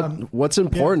 And what's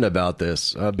important about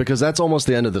this, because that's almost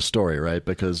the end of the story, right?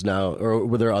 Because now, or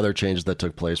were there other changes that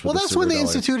took place? With that's when they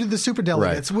instituted the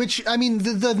superdelegates, which,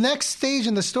 the next stage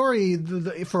in the story,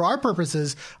 for our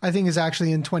purposes, I think is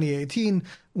actually in 2018,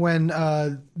 when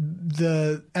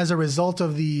as a result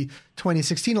of the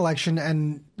 2016 election,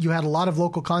 and you had a lot of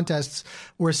local contests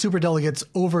where superdelegates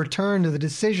overturned the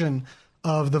decision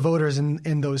of the voters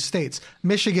in those states.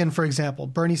 Michigan, for example,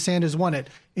 Bernie Sanders won it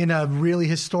in a really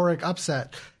historic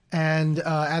upset. And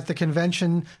at the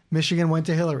convention, Michigan went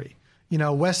to Hillary.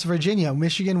 West Virginia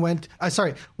went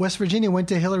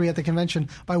to Hillary at the convention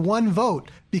by 1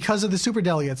 vote because of the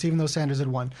superdelegates, even though Sanders had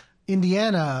won.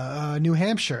 Indiana, New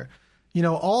Hampshire.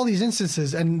 All these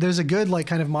instances, and there's a good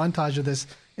kind of montage of this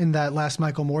in that last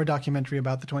Michael Moore documentary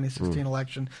about the 2016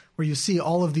 election, where you see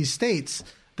all of these states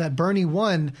that Bernie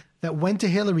won that went to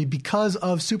Hillary because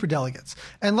of superdelegates.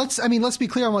 And let's be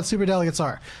clear on what superdelegates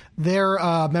are. They're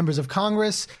members of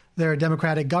Congress. They're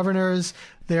Democratic governors.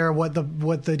 They're what the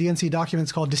DNC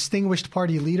documents call distinguished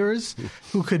party leaders,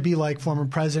 who could be like former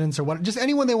presidents or just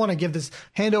anyone they want to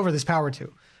hand over this power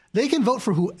to. They can vote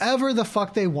for whoever the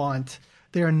fuck they want.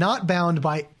 They are not bound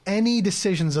by any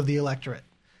decisions of the electorate.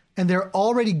 And they're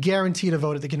already guaranteed a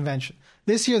vote at the convention.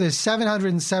 This year, there's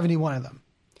 771 of them.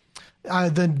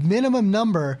 The minimum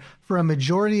number for a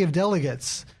majority of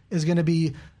delegates is going to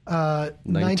be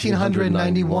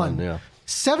 1,991. Yeah.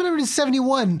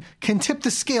 771 can tip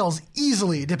the scales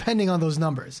easily, depending on those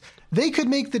numbers. They could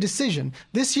make the decision.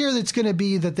 This year, it's going to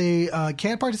be that they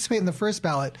can't participate in the first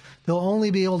ballot. They'll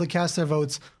only be able to cast their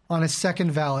votes on a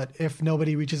second ballot if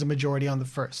nobody reaches a majority on the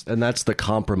first. And that's the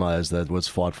compromise that was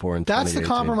fought for in 2018. That's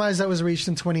the compromise that was reached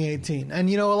in 2018. And,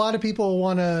 a lot of people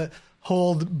want to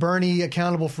hold Bernie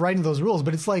accountable for writing those rules.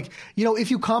 But it's like,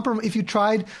 if you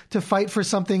tried to fight for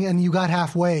something and you got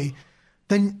halfway,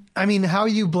 then, how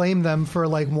you blame them for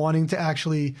wanting to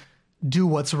actually do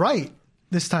what's right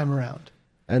this time around?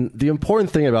 And the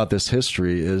important thing about this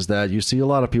history is that you see a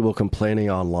lot of people complaining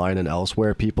online and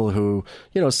elsewhere, people who,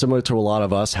 similar to a lot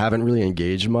of us, haven't really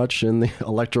engaged much in the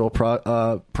electoral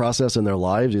process in their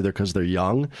lives, either because they're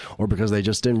young or because they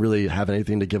just didn't really have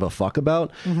anything to give a fuck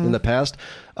about in the past.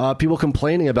 People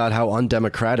complaining about how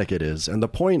undemocratic it is. And the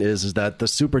point is that the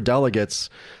superdelegates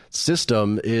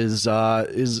system is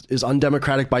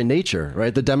undemocratic by nature,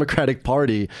 right? The Democratic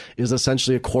Party is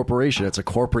essentially a corporation. It's a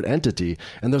corporate entity.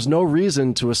 And there's no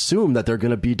reason to assume that they're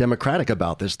going to be democratic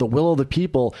about this. The will of the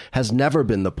people has never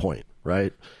been the point,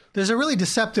 right? There's a really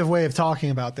deceptive way of talking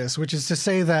about this, which is to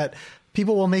say that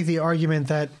people will make the argument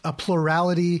that a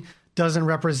plurality doesn't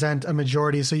represent a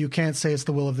majority, so you can't say it's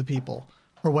the will of the people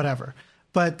or whatever.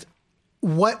 But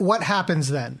what happens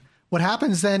then? What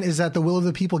happens then is that the will of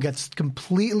the people gets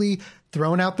completely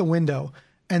thrown out the window.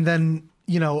 And then,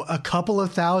 a couple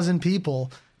of thousand people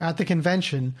at the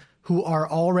convention who are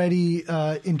already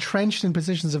entrenched in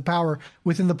positions of power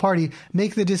within the party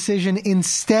make the decision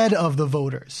instead of the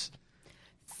voters.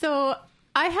 So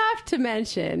I have to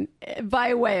mention,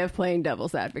 by way of playing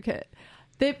devil's advocate,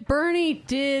 that Bernie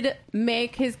did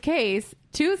make his case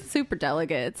to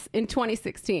superdelegates in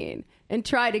 2016 and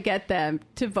try to get them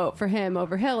to vote for him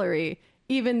over Hillary,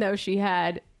 even though she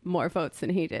had more votes than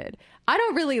he did. I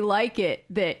don't really like it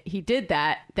that he did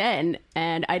that then,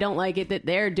 and I don't like it that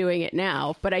they're doing it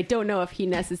now, but I don't know if he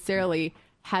necessarily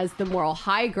has the moral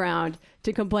high ground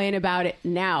to complain about it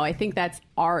now. I think that's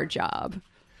our job.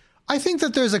 I think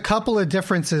that there's a couple of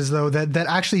differences, though, that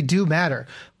actually do matter.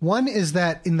 One is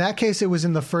that in that case, it was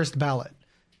in the first ballot.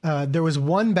 There was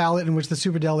one ballot in which the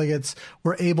superdelegates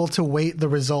were able to weight the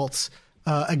results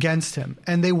against him,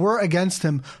 and they were against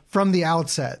him from the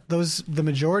outset. Vast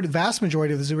majority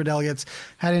of the superdelegates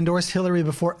had endorsed Hillary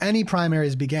before any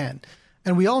primaries began.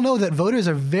 And we all know that voters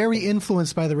are very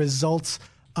influenced by the results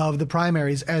of the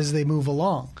primaries as they move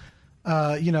along.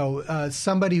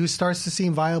 Somebody who starts to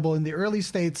seem viable in the early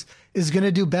states is going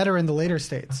to do better in the later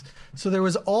states. So there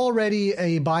was already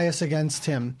a bias against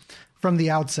him from the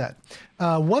outset.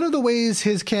 One of the ways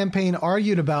his campaign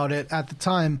argued about it at the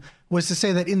time was to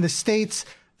say that in the states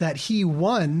that he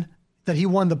won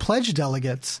the pledged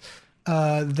delegates,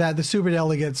 that the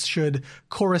superdelegates should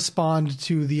correspond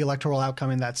to the electoral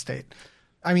outcome in that state.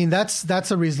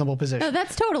 That's a reasonable position. No,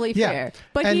 that's totally fair.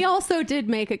 But he also did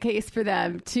make a case for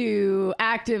them to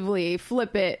actively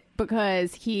flip it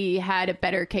because he had a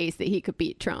better case that he could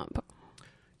beat Trump.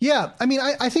 Yeah,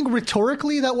 I think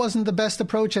rhetorically that wasn't the best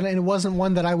approach, and it wasn't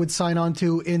one that I would sign on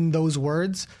to in those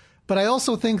words. But I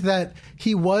also think that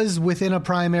he was within a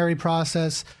primary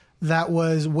process that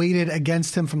was weighted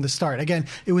against him from the start. Again,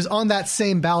 it was on that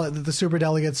same ballot that the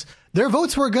superdelegates, their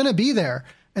votes were going to be there,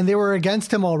 and they were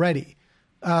against him already.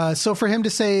 So for him to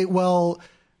say, well,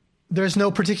 there's no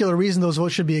particular reason those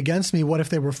votes should be against me, what if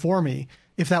they were for me,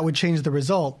 if that would change the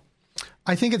result?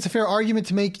 I think it's a fair argument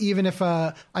to make, even if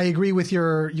I agree with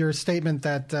your statement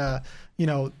that,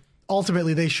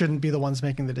 ultimately they shouldn't be the ones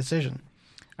making the decision.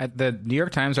 The New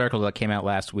York Times article that came out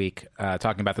last week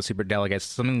talking about the superdelegates,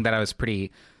 something that I was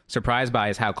pretty surprised by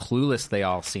is how clueless they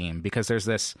all seem, because there's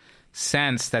this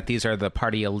sense that these are the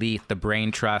party elite, the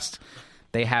brain trust.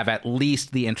 They have at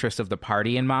least the interest of the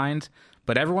party in mind.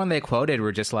 But everyone they quoted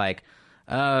were just like,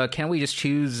 can't we just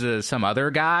choose some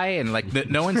other guy? And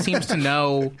no one seems to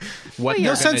know what they're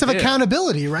no sense of do.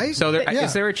 Accountability, right? So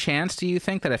is there a chance, do you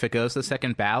think, that if it goes to the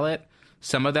second ballot,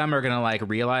 some of them are going to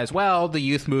realize, well, the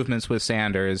youth movement's with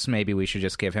Sanders, maybe we should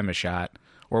just give him a shot?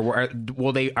 Or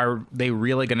are they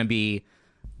really going to be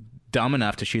dumb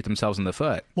enough to shoot themselves in the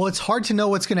foot. Well, it's hard to know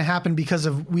what's going to happen because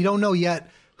we don't know yet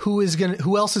who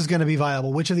else is going to be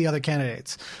viable, which of the other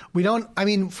candidates. We don't. I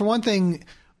mean, for one thing,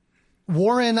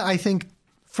 Warren, I think,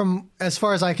 from as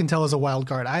far as I can tell, is a wild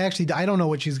card. I don't know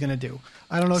what she's going to do.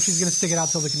 I don't know if she's going to stick it out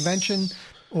till the convention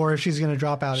or if she's going to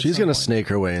drop out. She's going to snake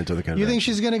her way into the convention. You think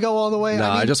she's going to go all the way? No,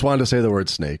 I just wanted to say the word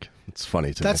snake. It's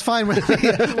funny to me. That's fine with me.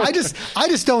 I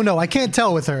just don't know. I can't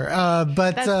tell with her.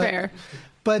 But That's fair.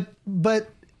 But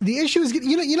the issue is,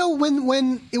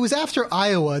 when it was after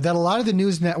Iowa that a lot of the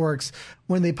news networks,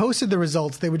 when they posted the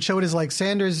results, they would show it as like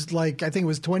Sanders, like I think it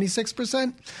was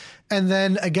 26%. And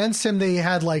then against him, they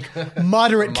had like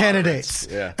moderate candidates.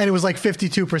 Yeah. And it was like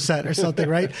 52% or something,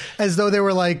 right? As though they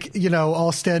were like,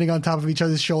 all standing on top of each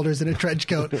other's shoulders in a trench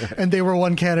coat and they were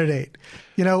one candidate.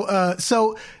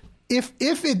 So if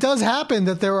it does happen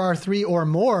that there are 3 or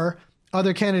more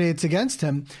other candidates against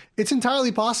him, it's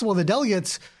entirely possible the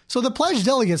delegates, so the pledged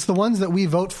delegates, the ones that we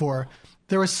vote for,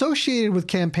 they're associated with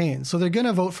campaigns. So they're going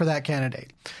to vote for that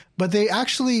candidate. But they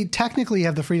actually technically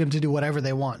have the freedom to do whatever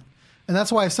they want. And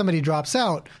that's why if somebody drops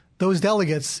out, those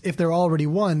delegates, if they're already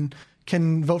won,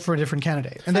 can vote for a different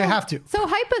candidate. And they have to. So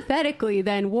hypothetically,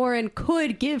 then, Warren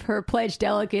could give her pledged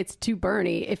delegates to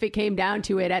Bernie if it came down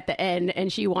to it at the end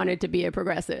and she wanted to be a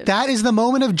progressive. That is the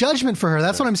moment of judgment for her.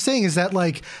 That's what I'm saying, is that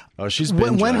like, she's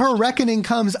been when her judged. reckoning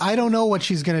comes, I don't know what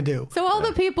she's going to do. So all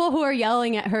the people who are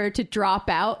yelling at her to drop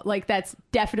out, like that's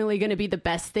definitely going to be the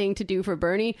best thing to do for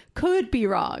Bernie, could be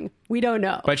wrong. We don't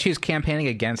know. But she's campaigning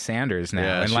against Sanders now.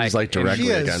 Yeah, and she's like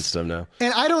directly against him now.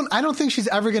 And I don't think she's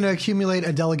ever going to accumulate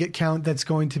a delegate count that's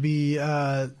going to be,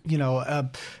 have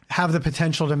the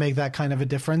potential to make that kind of a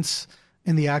difference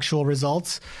in the actual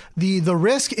results. The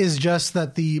risk is just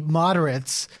that the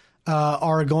moderates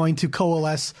are going to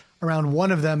coalesce around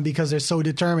one of them because they're so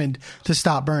determined to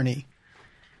stop Bernie.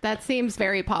 That seems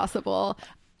very possible.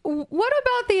 What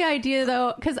about the idea,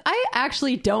 though? Because I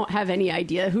actually don't have any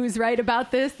idea who's right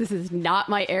about this. This is not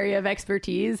my area of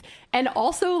expertise. And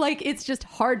also, like, it's just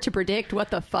hard to predict what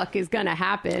the fuck is going to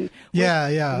happen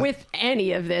with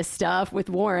any of this stuff with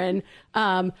Warren.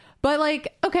 But,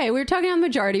 like, okay, we were talking on the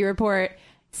Majority Report.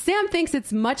 Sam thinks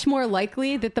it's much more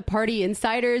likely that the party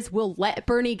insiders will let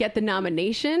Bernie get the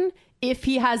nomination if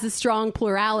he has a strong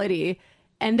plurality,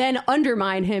 and then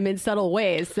undermine him in subtle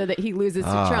ways so that he loses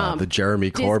to Trump. The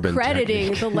Jeremy Corbyn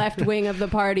discrediting technique. the left wing of the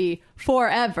party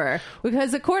forever.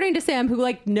 Because according to Sam,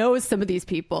 who knows some of these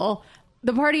people,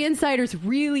 the party insiders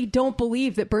really don't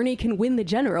believe that Bernie can win the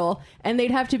general, and they'd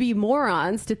have to be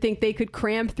morons to think they could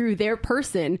cram through their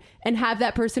person and have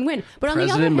that person win. But on President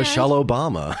the other hand, Michelle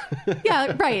Obama.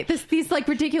 yeah, right. These like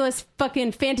ridiculous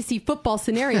fucking fantasy football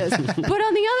scenarios. But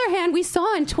on the other hand, we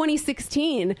saw in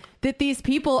 2016 that these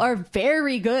people are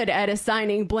very good at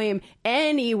assigning blame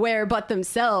anywhere but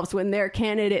themselves when their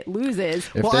candidate loses.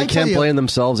 If they can't blame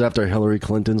themselves after Hillary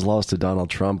Clinton's loss to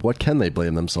Donald Trump, what can they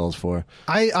blame themselves for?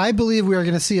 I believe we are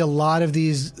going to see a lot of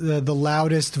these, the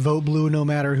loudest vote blue no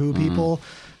matter who people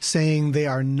saying they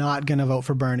are not going to vote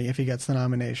for Bernie if he gets the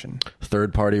nomination.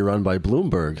 Third party run by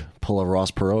Bloomberg. Pull a Ross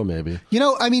Perot, maybe.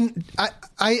 I mean,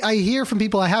 I hear from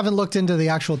people, I haven't looked into the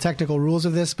actual technical rules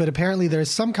of this, but apparently there's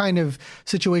some kind of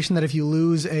situation that if you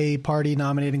lose a party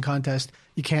nominating contest,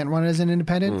 you can't run as an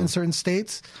independent in certain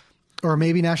states, or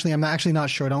maybe nationally. I'm actually not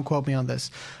sure. Don't quote me on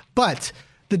this. But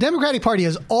the Democratic Party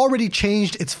has already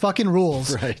changed its fucking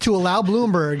rules to allow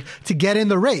Bloomberg to get in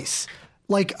the race.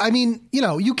 Like, I mean,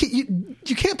 you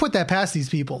can't put that past these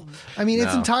people. I mean,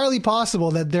 it's entirely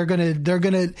possible that they're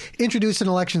gonna introduce an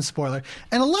election spoiler,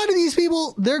 and a lot of these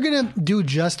people, they're gonna do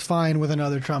just fine with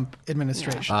another Trump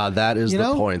administration. That is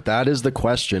the point. That is the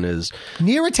question. Is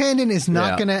Neera Tanden is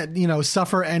not gonna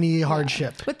suffer any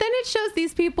hardship. But then it shows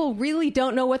these people really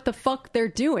don't know what the fuck they're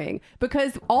doing,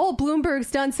 because all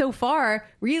Bloomberg's done so far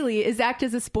really is act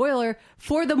as a spoiler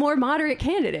for the more moderate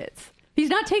candidates. He's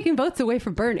not taking votes away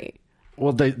from Bernie.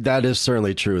 Well, that is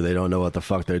certainly true. They don't know what the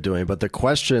fuck they're doing. But the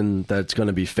question that's going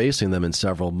to be facing them in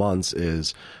several months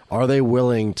is, are they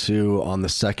willing to, on the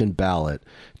second ballot,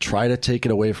 try to take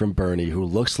it away from Bernie, who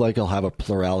looks like he'll have a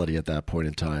plurality at that point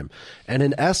in time, and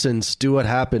in essence do what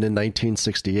happened in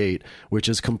 1968, which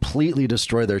is completely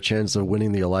destroy their chance of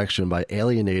winning the election by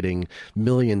alienating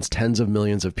millions, tens of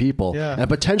millions of people, and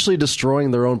potentially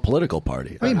destroying their own political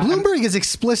party. I mean, Bloomberg is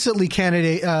explicitly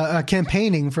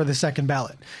campaigning for the second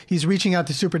ballot. He's reaching out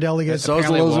to superdelegates. So is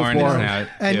Elizabeth Warren.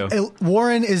 And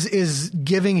Warren is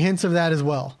giving hints of that as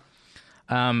well.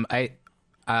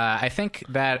 I think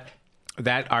that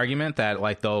argument that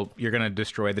you're going to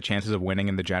destroy the chances of winning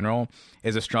in the general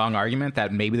is a strong argument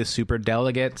that maybe the super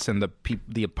delegates and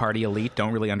the party elite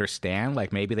don't really understand.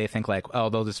 Like, maybe they think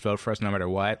they'll just vote for us no matter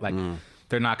what. Like,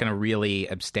 they're not going to really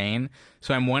abstain.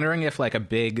 So I'm wondering if like a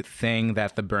big thing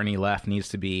that the Bernie left needs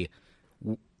to be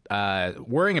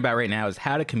worrying about right now is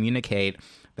how to communicate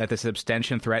that this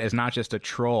abstention threat is not just a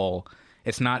troll.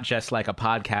 It's not just like a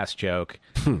podcast joke.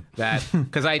 That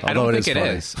because I don't think it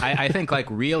is. I think like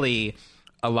really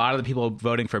a lot of the people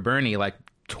voting for Bernie, like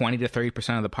 20 to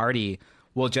 30% of the party,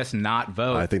 will just not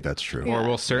vote. I think that's true. Or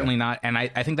will certainly not. And I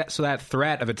think that so that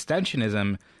threat of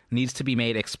abstentionism needs to be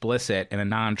made explicit in a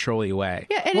non-trolly way.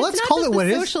 Yeah, and it's not just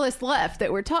the socialist left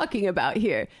that we're talking about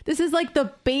here. This is like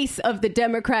the base of the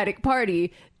Democratic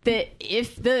Party that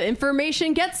if the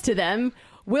information gets to them,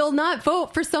 will not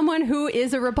vote for someone who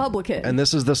is a Republican. And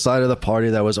this is the side of the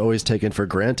party that was always taken for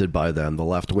granted by them, the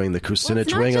left wing, the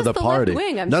Kucinich wing of the party.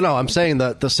 I'm saying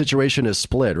that the situation is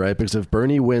split, right? Because if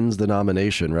Bernie wins the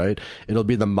nomination, right, it'll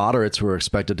be the moderates who are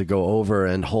expected to go over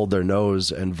and hold their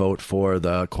nose and vote for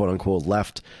the quote unquote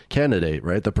left candidate,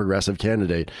 right? The progressive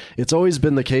candidate. It's always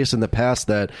been the case in the past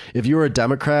that if you were a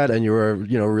Democrat and you were,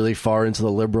 really far into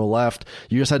the liberal left,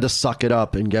 you just had to suck it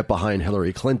up and get behind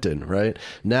Hillary Clinton, right?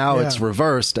 Now it's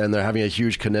reversed. And they're having a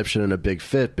huge conniption and a big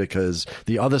fit because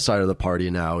the other side of the party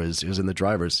now is in the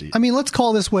driver's seat. I mean, let's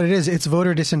call this what it is. It's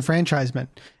voter disenfranchisement.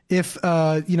 If,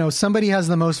 somebody has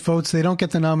the most votes, they don't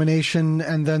get the nomination,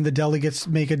 and then the delegates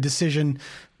make a decision,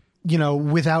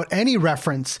 without any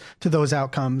reference to those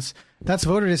outcomes. That's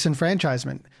voter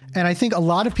disenfranchisement. And I think a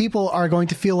lot of people are going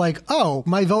to feel like, oh,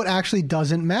 my vote actually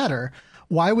doesn't matter.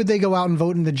 Why would they go out and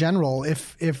vote in the general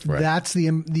if that's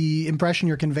the impression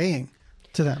you're conveying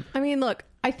to them? I mean, look,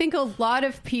 I think a lot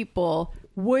of people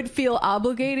would feel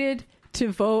obligated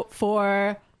to vote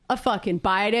for a fucking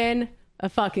Biden, a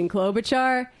fucking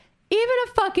Klobuchar, even a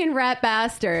fucking rat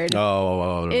bastard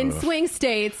in swing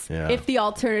states if the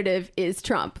alternative is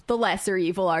Trump. The lesser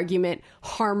evil argument,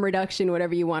 harm reduction,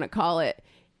 whatever you want to call it.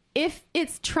 If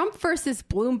it's Trump versus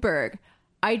Bloomberg,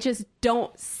 I just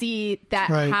don't see that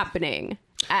happening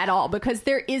at all, because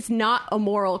there is not a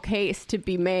moral case to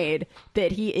be made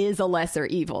that he is a lesser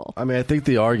evil. I mean, I think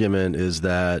the argument is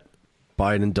that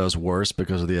Biden does worse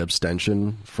because of the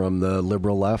abstention from the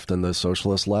liberal left and the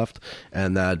socialist left,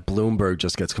 and that Bloomberg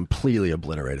just gets completely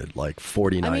obliterated. Like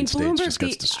 49 states just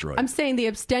gets destroyed. I'm saying the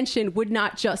abstention would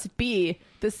not just be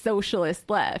the socialist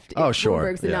left. Oh, sure.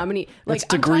 Bloomberg's the nominee. It's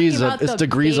degrees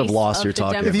of loss you're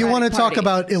talking about. If you want to talk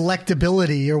about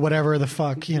electability or whatever the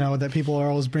fuck, that people are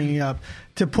always bringing up,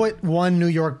 to put one New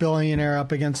York billionaire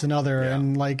up against another,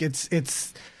 and like it's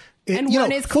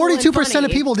 42%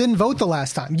 of people didn't vote the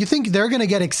last time. You think they're going to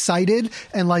get excited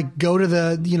and like go to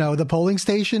the polling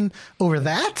station over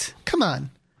that? Come on.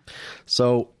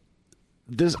 So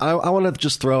I want to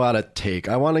just throw out a take.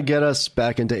 I want to get us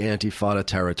back into Antifada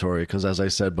territory because, as I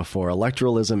said before,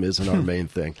 electoralism isn't our main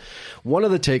thing. One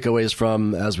of the takeaways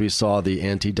from, as we saw, the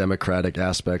anti-democratic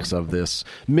aspects of this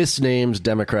misnamed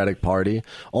Democratic Party,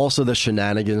 also the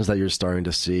shenanigans that you're starting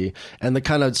to see, and the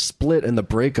kind of split and the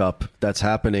breakup that's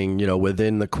happening,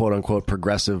 within the quote-unquote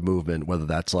progressive movement, whether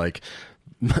that's like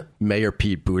Mayor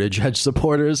Pete Buttigieg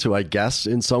supporters, who I guess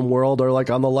in some world are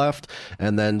like on the left,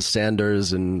 and then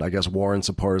Sanders and I guess Warren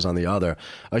supporters on the other.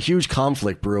 A huge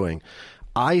conflict brewing.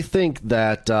 I think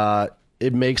that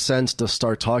it makes sense to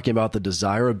start talking about the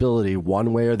desirability,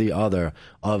 one way or the other,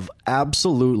 of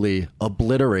absolutely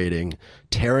obliterating,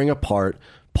 tearing apart,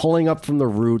 pulling up from the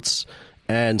roots,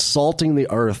 and salting the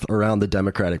earth around the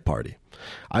Democratic Party.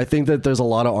 I think that there's a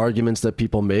lot of arguments that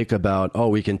people make about,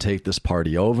 we can take this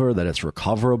party over, that it's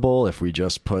recoverable if we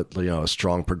just put, a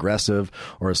strong progressive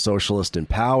or a socialist in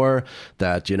power,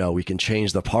 that, we can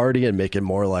change the party and make it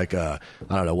more like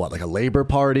like a labor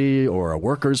party or a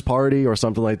workers' party or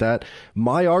something like that.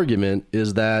 My argument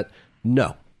is that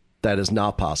no. That is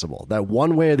not possible. That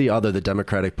one way or the other, the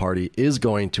Democratic Party is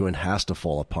going to and has to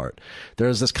fall apart. There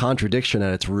is this contradiction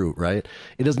at its root, right?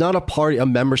 It is not a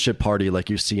membership party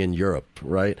like you see in Europe,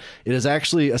 right? It is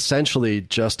actually essentially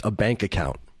just a bank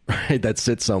account, right, that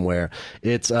sits somewhere.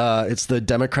 It's the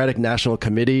Democratic National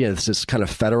Committee, and it's this kind of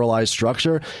federalized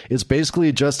structure. It's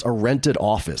basically just a rented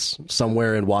office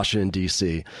somewhere in Washington,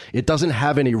 D.C. It doesn't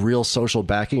have any real social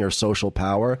backing or social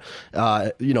power.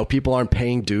 People aren't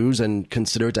paying dues and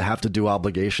considered to have to do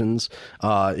obligations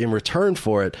in return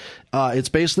for it. It's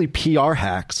basically PR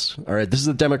hacks. All right, this is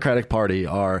the Democratic Party,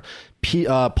 are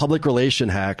public relation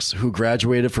hacks who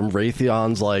graduated from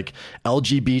Raytheon's like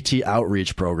LGBT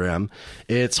outreach program.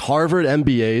 It's Harvard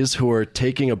MBAs who are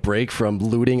taking a break from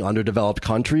looting underdeveloped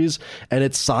countries. And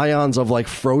it's scions of like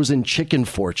frozen chicken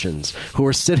fortunes who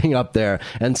are sitting up there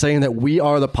and saying that we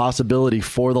are the possibility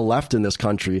for the left in this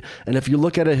country. And if you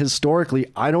look at it historically,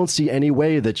 I don't see any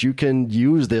way that you can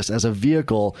use this as a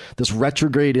vehicle, this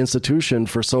retrograde institution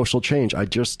for social change. I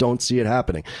just don't see it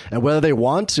happening. And whether they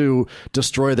want to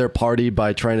destroy their party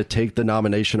by trying to take the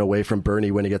nomination away from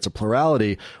Bernie when he gets a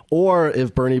plurality, or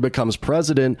if Bernie becomes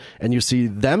president and you see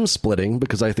them splitting,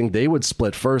 because I think they would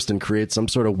split first and create some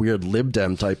sort of weird Lib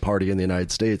Dem type party in the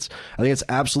United States, I think it's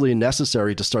absolutely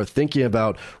necessary to start thinking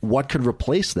about what could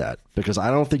replace that, because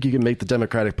I don't think you can make the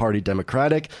Democratic Party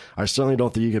democratic. I certainly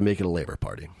don't think you can make it a Labor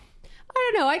Party.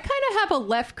 I don't know. I kind of have a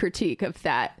left critique of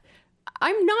that.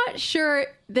 I'm not sure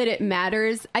that it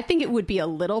matters. I think it would be a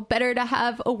little better to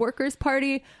have a workers'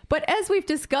 party. But as we've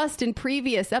discussed in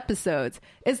previous episodes,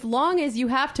 as long as you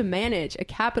have to manage a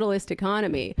capitalist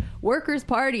economy, workers'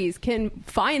 parties can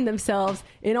find themselves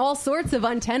in all sorts of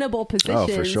untenable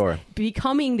positions, for sure,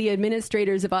 becoming the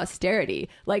administrators of austerity.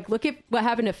 Like, look at what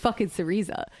happened to fucking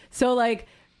Syriza. So, like,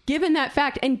 given that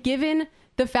fact, and given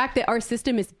the fact that our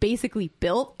system is basically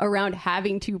built around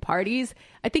having two parties,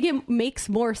 I think it makes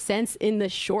more sense in the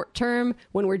short term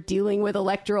when we're dealing with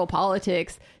electoral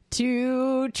politics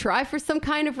to try for some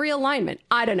kind of realignment.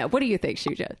 I don't know. What do you think,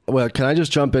 Shuja? Well, can I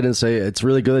just jump in and say it's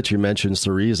really good that you mentioned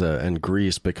Syriza and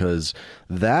Greece, because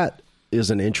that is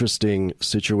an interesting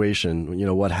situation. You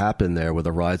know, what happened there with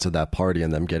the rise of that party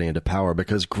and them getting into power,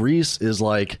 because Greece is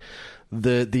like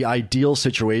the ideal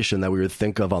situation that we would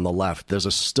think of on the left.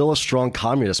 There's still a strong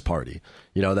communist party,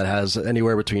 you know, that has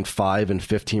anywhere between 5 and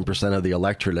 15% of the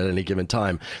electorate at any given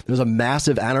time. There's a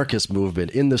massive anarchist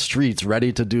movement in the streets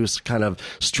ready to do kind of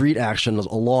street action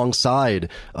alongside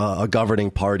a governing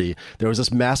party. There was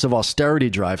this massive austerity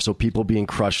drive, so people being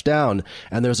crushed down.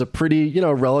 And there's a pretty, you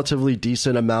know, relatively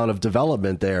decent amount of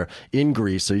development there in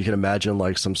Greece. So you can imagine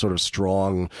like some sort of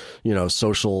strong, you know,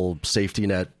 social safety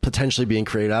net potentially being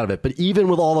created out of it. But even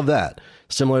with all of that,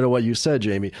 similar to what you said,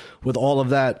 Jamie, with all of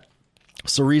that,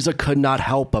 Syriza could not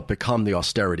help but become the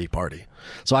austerity party.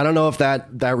 So I don't know if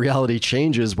that reality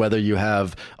changes whether you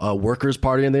have a workers'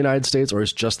 party in the United States or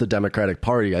it's just the Democratic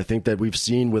Party. I think that we've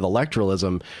seen with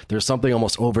electoralism, there's something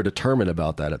almost overdetermined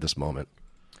about that at this moment.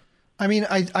 I mean,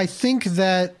 I think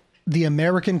that the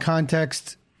American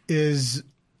context is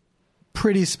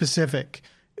pretty specific,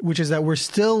 which is that we're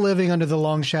still living under the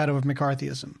long shadow of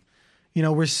McCarthyism. You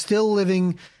know, we're still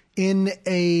living in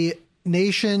a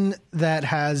nation that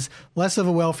has less of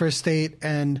a welfare state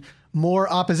and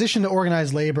more opposition to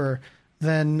organized labor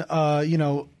than, you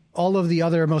know, all of the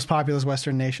other most populous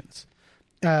Western nations.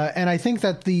 And I think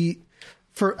that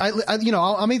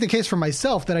I'll make the case for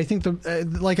myself that I think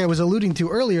like I was alluding to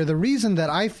earlier, the reason that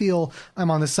I feel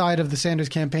I'm on the side of the Sanders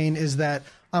campaign is that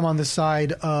I'm on the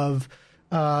side of,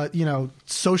 you know,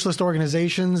 socialist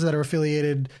organizations that are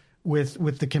affiliated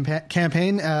with the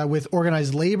campaign, with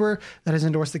organized labor that has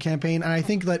endorsed the campaign. And I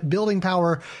think that building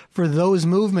power for those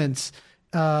movements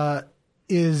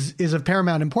is of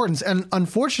paramount importance. And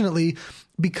unfortunately,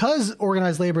 because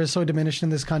organized labor is so diminished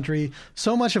in this country,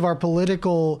 so much of our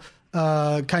political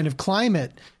kind of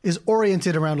climate is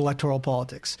oriented around electoral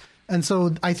politics. And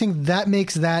so I think that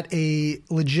makes that a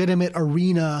legitimate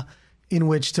arena in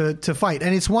which to fight.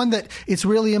 And it's one that it's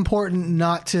really important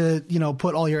not to, you know,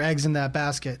 put all your eggs in that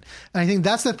basket. And I think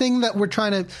that's the thing that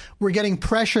we're getting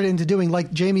pressured into doing.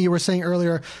 Like Jamie, you were saying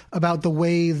earlier about the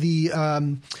way the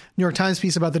New York Times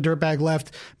piece about the dirtbag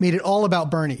left made it all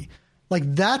about Bernie. Like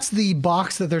that's the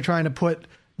box that they're trying to put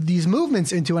these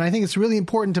movements into. And I think it's really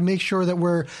important to make sure that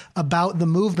we're about the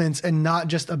movements and not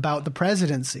just about the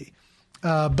presidency.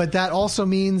 But that also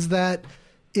means that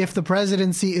if the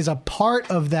presidency is a part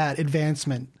of that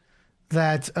advancement,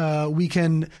 that we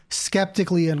can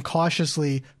skeptically and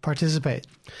cautiously participate.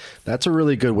 That's a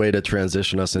really good way to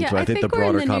transition us into, I think the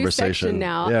broader we're in the conversation.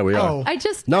 Now. Yeah, we are.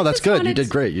 That's good. You did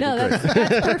great.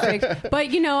 That's perfect.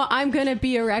 But, you know, I'm going to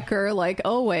be a wrecker like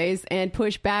always and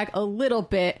push back a little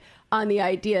bit on the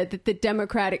idea that the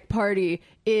Democratic Party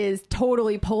is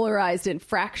totally polarized and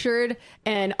fractured,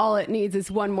 and all it needs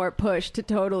is one more push to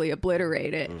totally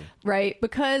obliterate it, right?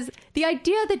 Because the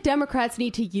idea that Democrats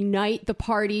need to unite the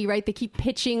party, right? They keep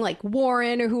pitching like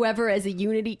Warren or whoever as a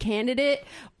unity candidate.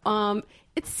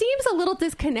 It seems a little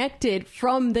disconnected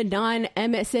from the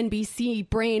non-MSNBC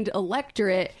brained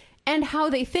electorate and how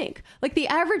they think. Like the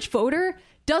average voter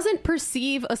doesn't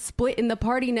perceive a split in the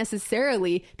party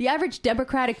necessarily. The average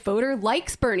Democratic voter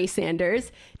likes Bernie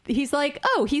Sanders. He's like,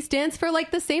 oh, he stands for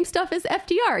like the same stuff as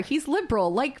FDR. He's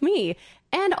liberal like me.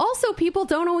 And also, people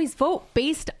don't always vote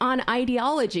based on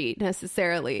ideology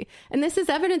necessarily. And this is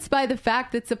evidenced by the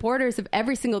fact that supporters of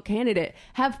every single candidate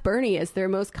have Bernie as their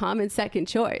most common second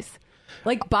choice.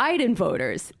 Like Biden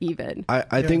voters, even.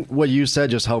 I think what you said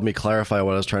just helped me clarify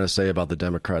what I was trying to say about the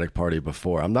Democratic Party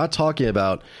before. I'm not talking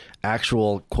about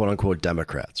actual quote unquote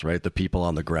Democrats, right? The people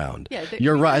on the ground. Yeah,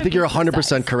 you're right. I think you're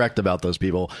 100% correct about those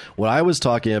people. What I was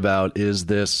talking about is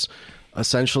this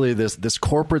essentially this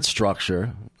corporate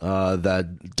structure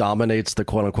that dominates the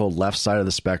quote unquote left side of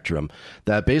the spectrum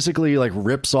that basically like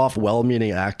rips off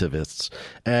well-meaning activists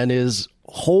and is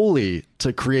wholly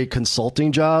to create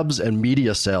consulting jobs and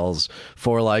media sales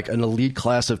for like an elite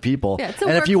class of people. Yeah, it's a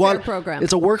workfare program.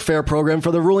 It's a workfare program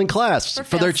for the ruling class,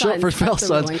 for their failed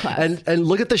sons. And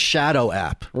look at the Shadow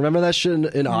app. Remember that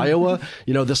shit in Iowa?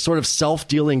 You know, this sort of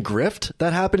self-dealing grift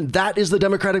that happened. That is the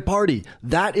Democratic Party.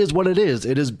 That is what it is.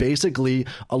 It is basically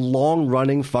a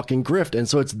long-running fucking grift. And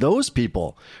so it's those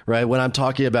people, right? When I'm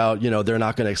talking about, you know, they're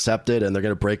not going to accept it and they're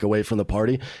going to break away from the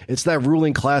party. It's that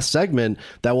ruling class segment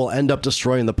that will end up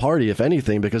destroying the party, if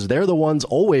anything, because they're the ones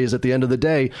always at the end of the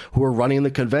day who are running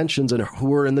the conventions and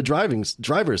who are in the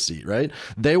driver's seat, right?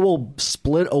 They will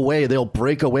split away. They'll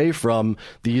break away from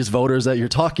these voters that you're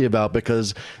talking about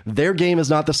because their game is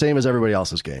not the same as everybody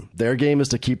else's game. Their game is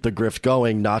to keep the grift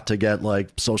going, not to get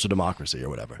like social democracy or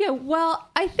whatever. Yeah, well,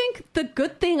 I think the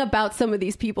good thing about some of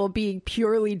these people being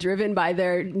purely driven by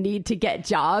their need to get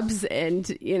jobs and,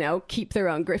 you know, keep their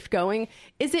own grift going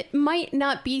is it might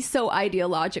not be so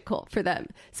ideological for them.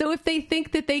 So if they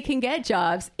think that they can get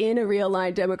jobs in a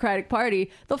realigned Democratic Party,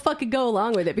 they'll fucking go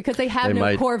along with it because they have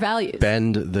no core values.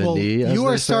 Bend the knee. You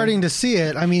are starting to see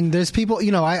it. I mean, there's people,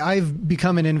 you know, I've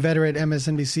become an inveterate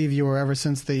MSNBC viewer ever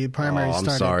since the primary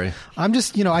started. I'm sorry. I'm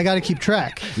just, you know, I got to keep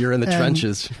track. You're in the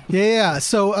trenches. Yeah.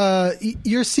 So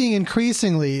you're seeing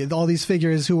increasingly all these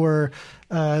figures who are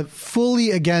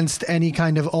fully against any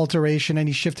kind of alteration,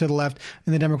 any shift to the left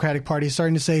in the Democratic Party,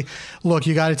 starting to say, look,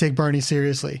 you got to take Bernie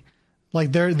seriously.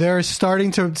 Like they're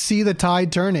starting to see the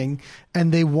tide turning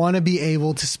and they want to be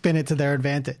able to spin it to their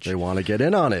advantage. They want to get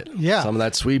in on it. Yeah. Some of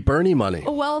that sweet Bernie money.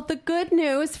 Well, the good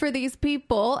news for these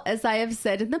people, as I have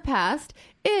said in the past,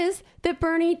 is that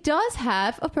Bernie does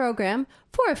have a program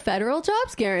for a federal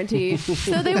jobs guarantee.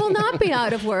 So they will not be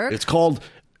out of work. It's called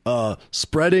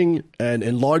spreading and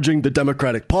enlarging the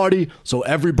Democratic Party so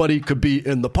everybody could be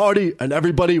in the party and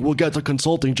everybody will get a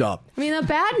consulting job. I mean, the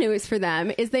bad news for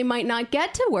them is they might not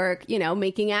get to work, you know,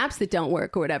 making apps that don't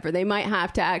work or whatever. They might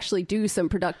have to actually do some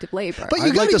productive labor. But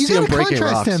you got to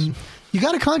contrast him. You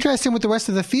got to contrast him with the rest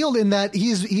of the field in that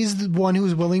he's the one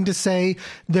who's willing to say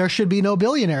there should be no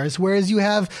billionaires, whereas you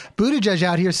have Buttigieg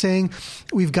out here saying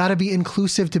we've got to be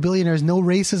inclusive to billionaires, no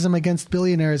racism against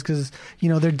billionaires because, you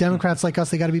know, they're Democrats like us.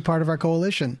 They got to be part of our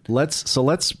coalition. Let's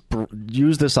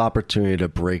use this opportunity to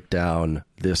break down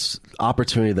this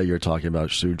opportunity that you're talking about,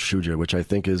 Shuja, which I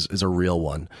think is a real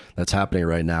one that's happening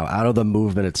right now out of the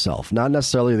movement itself, not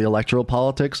necessarily the electoral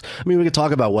politics. I mean, we could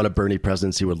talk about what a Bernie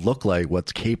presidency would look like,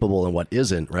 what's capable and what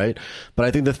isn't, right? But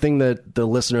I think the thing that the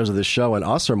listeners of this show and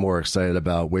us are more excited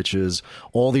about, which is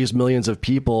all these millions of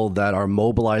people that are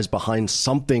mobilized behind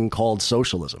something called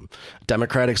socialism,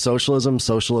 democratic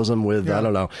socialism with, I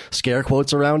don't know, scare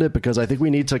quotes around it, because I think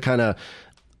we need to kind of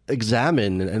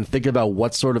examine and think about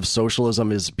what sort of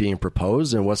socialism is being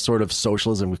proposed and what sort of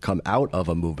socialism would come out of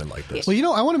a movement like this. Well, you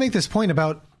know, I want to make this point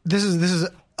about this is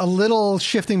a little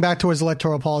shifting back towards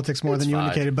electoral politics more than you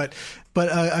indicated, but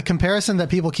a comparison that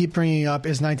people keep bringing up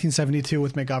is 1972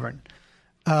 with McGovern.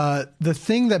 The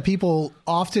thing that people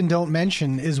often don't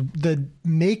mention is the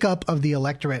makeup of the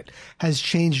electorate has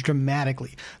changed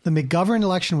dramatically. The McGovern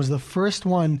election was the first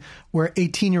one where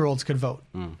 18-year-olds could vote.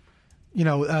 You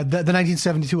know, the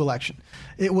 1972 election.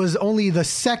 It was only the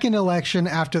second election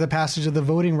after the passage of the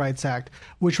Voting Rights Act,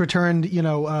 which returned, you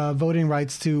know, voting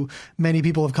rights to many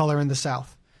people of color in the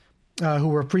South who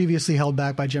were previously held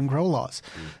back by Jim Crow laws.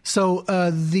 So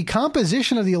the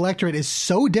composition of the electorate is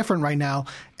so different right now,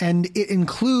 and it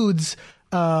includes,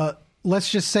 let's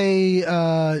just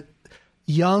say,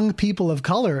 young people of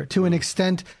color to an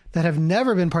extent that have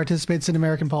never been participants in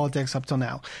American politics up till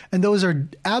now. And those are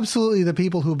absolutely the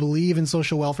people who believe in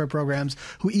social welfare programs,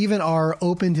 who even are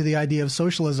open to the idea of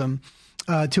socialism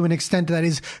to an extent that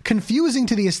is confusing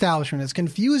to the establishment. It's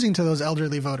confusing to those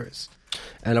elderly voters.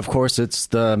 And of course, it's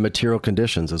the material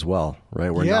conditions as well, right?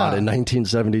 We're not in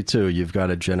 1972. You've got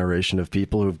a generation of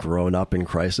people who've grown up in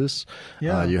crisis.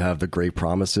 Yeah. You have the great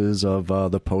promises of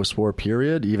the post-war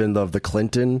period, even of the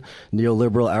Clinton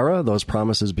neoliberal era, those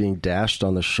promises being dashed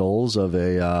on the shoals of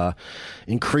a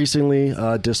increasingly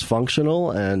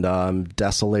dysfunctional and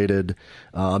desolated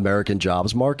American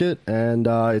jobs market. And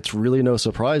it's really no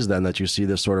surprise then that you see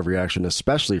this sort of reaction,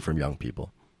 especially from young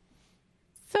people.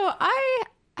 So I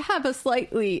have a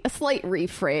slight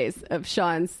rephrase of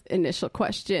Sean's initial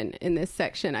question in this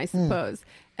section, I suppose.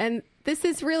 And this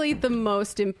is really the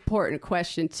most important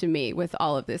question to me with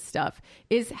all of this stuff,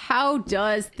 is how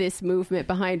does this movement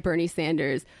behind Bernie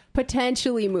Sanders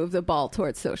potentially move the ball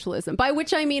towards socialism? By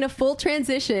which I mean a full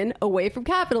transition away from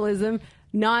capitalism,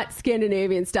 not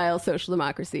Scandinavian-style social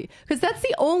democracy. Because that's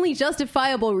the only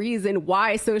justifiable reason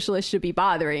why socialists should be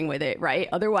bothering with it, right?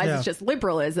 Otherwise, it's just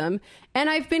liberalism. And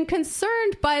I've been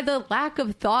concerned by the lack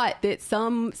of thought that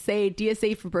some, say,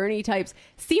 DSA for Bernie types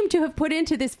seem to have put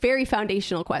into this very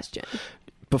foundational question.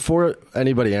 Before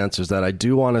anybody answers that, I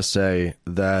do want to say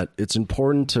that it's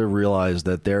important to realize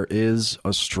that there is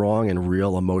a strong and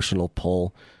real emotional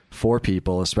pull for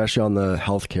people, especially on the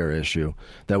healthcare issue,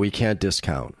 that we can't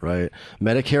discount, right?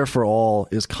 Medicare for All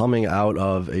is coming out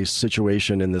of a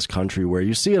situation in this country where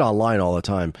you see it online all the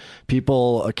time.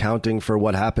 People accounting for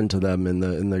what happened to them in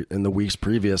the weeks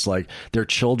previous, like their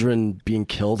children being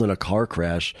killed in a car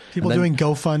crash. People doing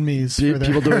GoFundMes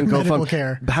for their medical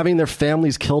care. Having their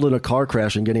families killed in a car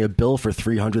crash and getting a bill for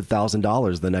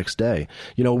 $300,000 the next day.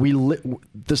 You know,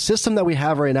 the system that we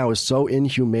have right now is so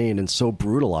inhumane and so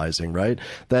brutalizing, right?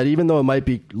 That even though it might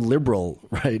be liberal,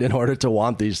 right, in order to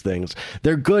want these things,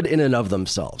 they're good in and of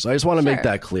themselves. I just want to make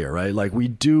that clear, right? Like, we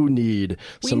do need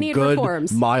some good,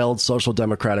 reforms. Mild social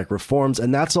democratic reforms.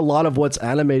 And that's a lot of what's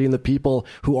animating the people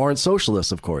who aren't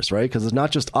socialists, of course, right? Because it's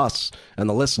not just us and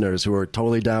the listeners who are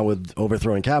totally down with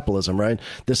overthrowing capitalism, right?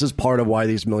 This is part of why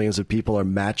these millions of people are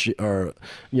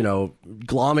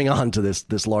glomming onto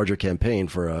this larger campaign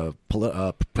for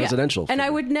a presidential. And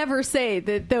I would never say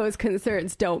that those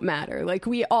concerns don't matter. Like,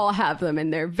 we all have them,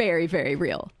 and they're very, very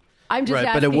real. I'm just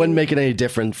asking, but it wouldn't make it any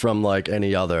different from like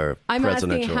any other presidential.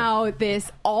 I'm asking how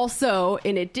this also,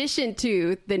 in addition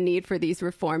to the need for these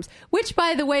reforms, which,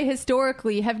 by the way,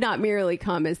 historically have not merely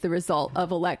come as the result of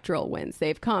electoral wins.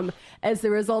 They've come as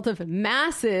the result of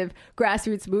massive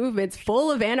grassroots movements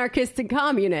full of anarchists and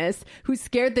communists who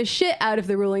scared the shit out of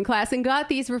the ruling class and got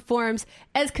these reforms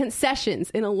as concessions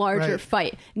in a larger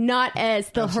fight, not as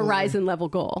the horizon level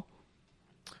goal.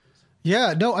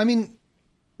 Yeah, no, I mean,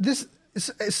 this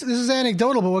is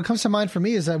anecdotal, but what comes to mind for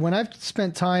me is that when I've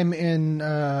spent time in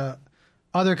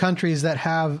other countries that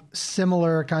have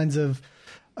similar kinds of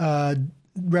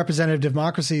representative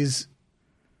democracies,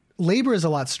 labor is a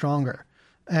lot stronger.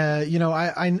 I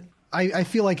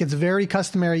feel like it's very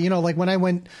customary. You know, like when I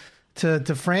went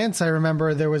to France, I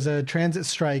remember there was a transit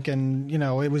strike, and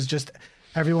it was just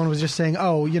everyone was just saying,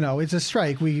 "Oh, it's a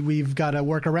strike. We've got to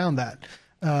work around that.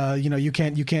 You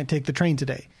can't take the train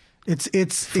today." It's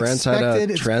France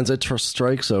expected. Had a transit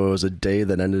strike, so it was a day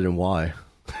that ended in Y.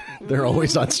 They're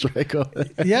always on strike.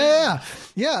 Yeah.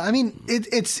 I mean,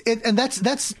 and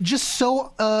that's just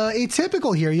so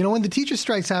atypical here. When the teacher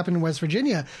strikes happened in West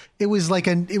Virginia, it was like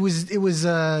it was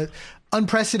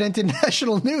unprecedented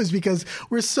national news because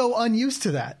we're so unused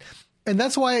to that. And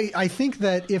that's why I think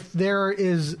that if there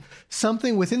is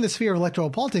something within the sphere of electoral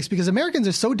politics, because Americans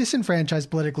are so disenfranchised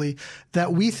politically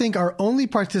that we think our only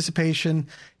participation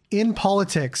in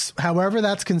politics, however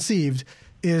that's conceived,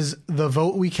 is the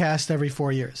vote we cast every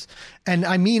 4 years. And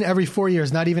I mean every 4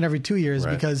 years, not even every 2 years,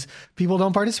 because people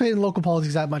don't participate in local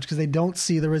politics that much because they don't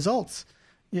see the results.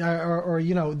 Or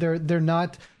they're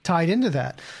not tied into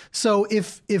that. So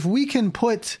if we can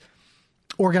put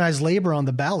organized labor on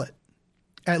the ballot,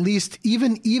 at least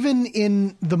even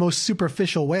in the most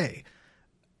superficial way,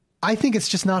 I think it's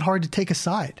just not hard to take a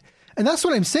side. And that's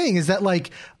what I'm saying is that,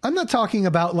 like, I'm not talking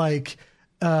about like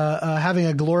having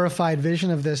a glorified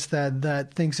vision of this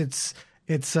that thinks it's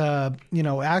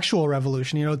actual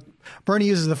revolution. Bernie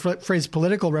uses the phrase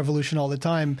political revolution all the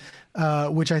time,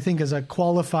 which I think is a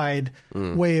qualified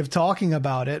way of talking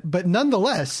about it. But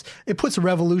nonetheless, it puts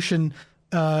revolution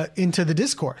into the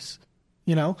discourse.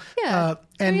 And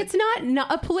it's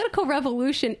not a political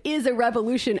revolution is a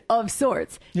revolution of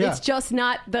sorts. It's just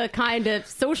not the kind of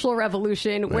social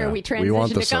revolution where we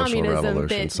transition to communism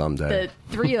that the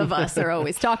three of us are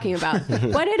always talking about.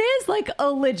 But it is like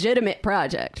a legitimate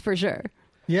project for sure.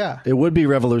 Yeah. It would be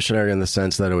revolutionary in the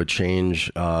sense that it would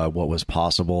change what was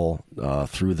possible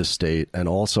through the state. And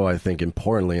also, I think,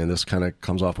 importantly, and this kind of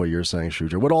comes off what you're saying,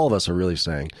 Shuja, what all of us are really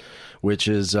saying, which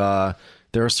is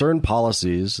there are certain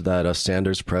policies that a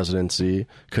Sanders presidency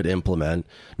could implement,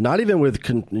 not even with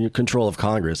control of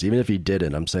Congress, even if he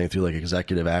didn't. I'm saying through like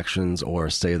executive actions or,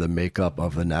 say, the makeup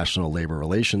of the National Labor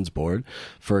Relations Board,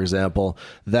 for example,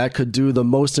 that could do the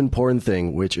most important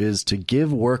thing, which is to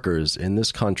give workers in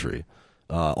this country,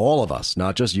 all of us,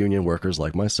 not just union workers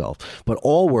like myself, but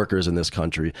all workers in this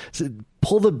country,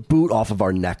 pull the boot off of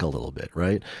our neck a little bit,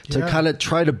 right? To kind of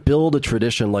try to build a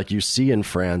tradition like you see in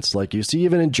France, like you see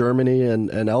even in Germany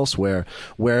and elsewhere,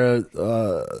 where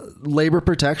labor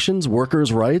protections,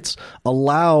 workers' rights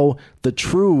allow the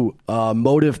true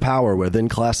motive power within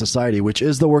class society, which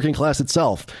is the working class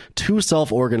itself, to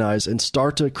self-organize and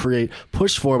start to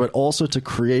push for, but also to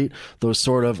create those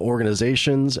sort of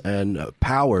organizations and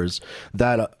powers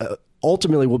that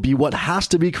ultimately will be what has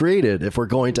to be created if we're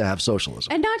going to have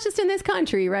socialism. And not just in this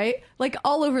country, right? Like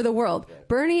all over the world.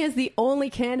 Bernie is the only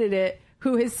candidate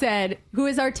who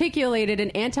has articulated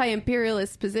an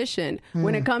anti-imperialist position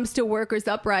when it comes to workers'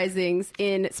 uprisings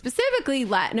in specifically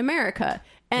Latin America.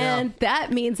 And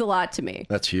that means a lot to me.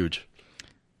 That's huge.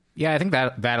 Yeah, I think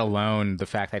that alone, the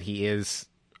fact that he is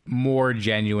more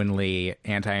genuinely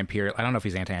anti-imperial, I don't know if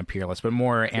he's anti-imperialist, but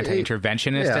more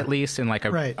anti-interventionist, at least in like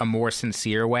a more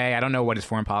sincere way. I don't know what his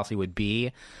foreign policy would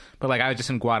be, but like I was just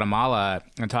in Guatemala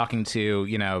and talking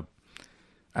to,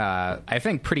 I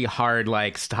think pretty hard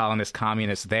like Stalinist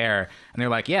communists there, and they're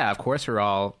like, yeah, of course we're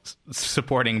all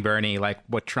supporting Bernie. Like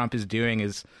what Trump is doing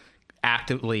is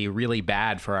actively really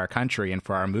bad for our country and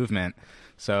for our movement.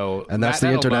 So and that's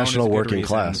the international working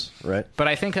class, right? But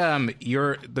I think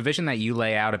the vision that you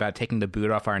lay out about taking the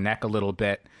boot off our neck a little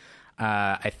bit,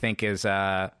 I think is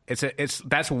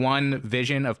that's one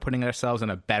vision of putting ourselves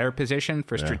in a better position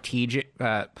for strategic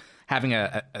having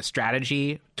a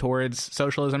strategy towards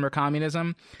socialism or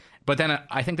communism. But then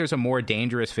I think there's a more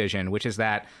dangerous vision, which is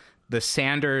that the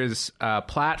Sanders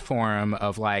platform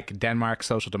of like Denmark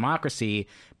social democracy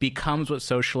becomes what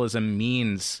socialism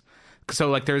means. So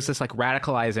like there's this like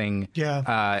radicalizing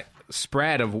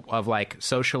spread of like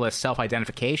socialist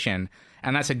self-identification,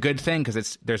 and that's a good thing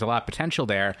because there's a lot of potential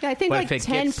there. Yeah, I think like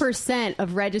 10%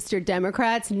 of registered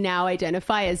Democrats now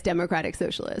identify as democratic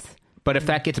socialists. But if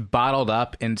that gets bottled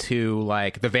up into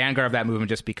like the vanguard of that movement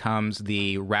just becomes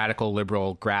the radical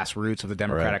liberal grassroots of the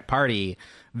Democratic Party,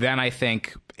 then I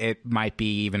think it might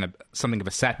be even something of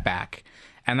a setback.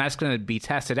 And that's going to be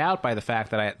tested out by the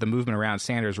fact that the movement around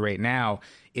Sanders right now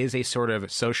is a sort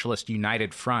of socialist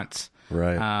united front,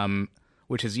 right?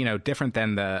 Which is, different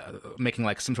than making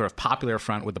like some sort of popular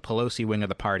front with the Pelosi wing of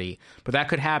the party. But that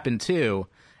could happen too.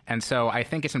 And so I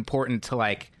think it's important to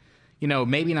like,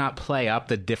 maybe not play up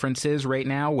the differences right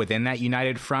now within that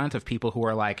united front of people who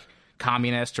are like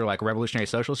communist or like revolutionary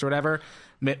socialists or whatever.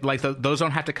 Like those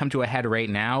don't have to come to a head right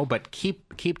now, but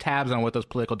keep tabs on what those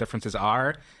political differences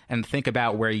are and think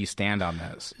about where you stand on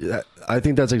those. Yeah, I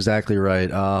think that's exactly right.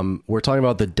 We're talking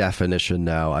about the definition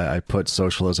now. I put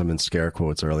socialism in scare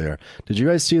quotes earlier. Did you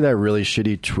guys see that really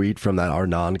shitty tweet from that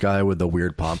Arnon guy with the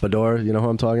weird pompadour? You know who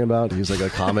I'm talking about? He's like a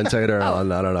commentator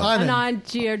on, I don't know. Arnon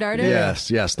Giordano?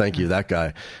 Yes, thank you, that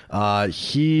guy.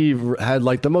 He had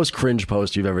like the most cringe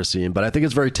post you've ever seen, but I think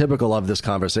it's very typical of this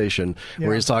conversation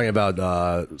where he's talking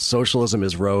about socialism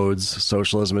is roads,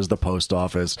 socialism is the post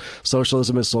office,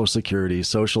 socialism is Social Security,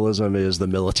 socialism is the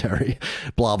military,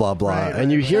 blah, blah, blah.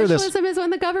 And you hear socialism is when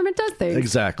the government does things.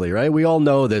 Exactly, right? We all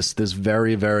know this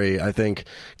very, very, I think,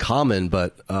 common,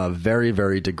 but very,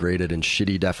 very degraded and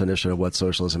shitty definition of what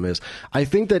socialism is. I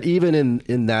think that even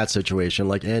in that situation,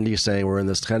 like Andy's saying, we're in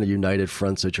this kind of united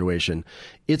front situation,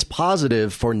 it's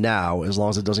positive for now, as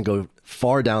long as it doesn't go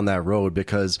far down that road,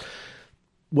 because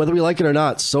whether we like it or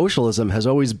not, socialism has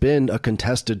always been a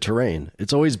contested terrain.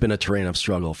 It's always been a terrain of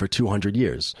struggle for 200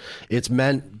 years. It's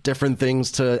meant different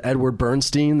things to Edward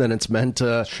Bernstein than it's meant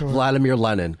to Vladimir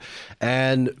Lenin.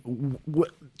 And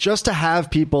just to have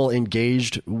people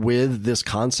engaged with this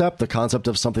concept, the concept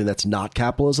of something that's not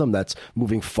capitalism, that's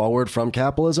moving forward from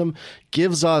capitalism,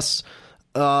 gives us,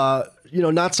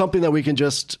 not something that we can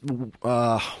just,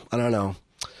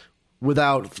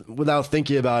 without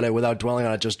thinking about it, without dwelling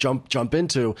on it, just jump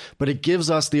into, but it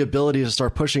gives us the ability to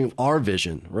start pushing our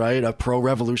vision, right? A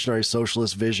pro-revolutionary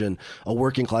socialist vision, a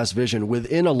working class vision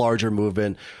within a larger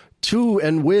movement to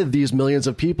and with these millions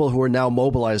of people who are now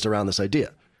mobilized around this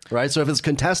idea. Right. So if it's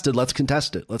contested, let's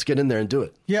contest it. Let's get in there and do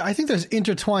it. Yeah, I think there's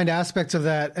intertwined aspects of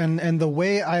that. And the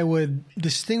way I would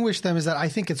distinguish them is that I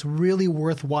think it's really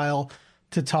worthwhile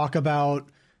to talk about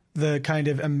the kind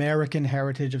of American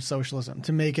heritage of socialism,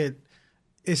 to make it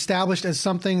established as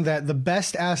something that the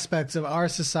best aspects of our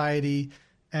society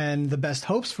and the best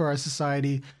hopes for our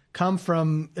society come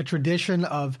from a tradition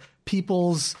of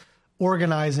people's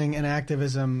organizing and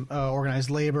activism, organized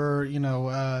labor,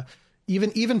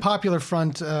 even Popular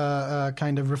Front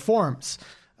kind of reforms.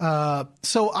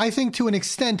 So I think to an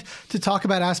extent, to talk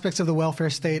about aspects of the welfare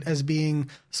state as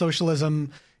being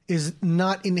socialism is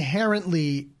not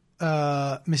inherently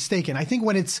mistaken. I think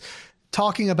when it's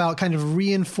talking about kind of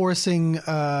reinforcing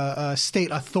state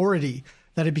authority,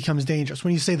 that it becomes dangerous.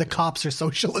 When you say the cops are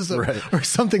socialism or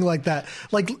something like that,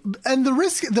 and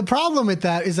the problem with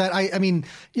that is that I mean,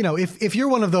 if you're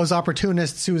one of those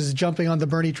opportunists who is jumping on the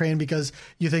Bernie train because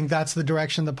you think that's the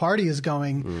direction the party is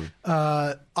going,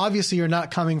 obviously you're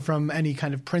not coming from any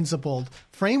kind of principled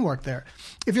framework there.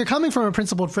 If you're coming from a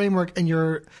principled framework and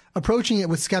you're approaching it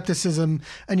with skepticism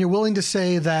and you're willing to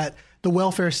say that the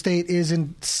welfare state is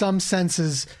in some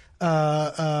senses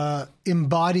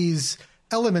embodies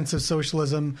elements of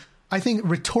socialism, I think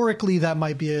rhetorically that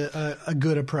might be a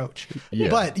good approach. Yeah.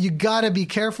 But you got to be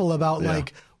careful about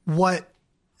what,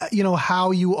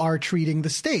 how you are treating the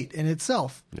state in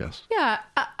itself. Yes. Yeah.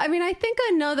 I mean, I think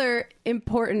another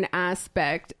important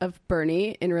aspect of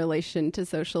Bernie in relation to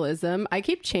socialism, I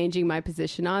keep changing my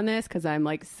position on this because I'm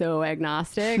so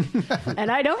agnostic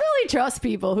and I don't really trust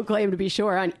people who claim to be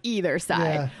sure on either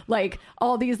side. Yeah.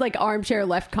 All these armchair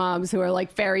left comms who are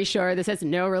very sure this has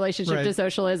no relationship to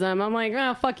socialism. I'm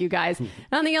oh, fuck you guys.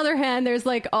 On the other hand, there's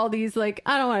all these I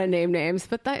don't want to name names,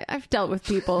 but I've dealt with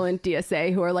people in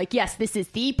DSA who are yes, this is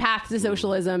the path to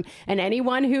socialism, and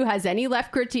anyone who has any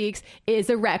left critiques is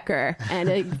a wrecker and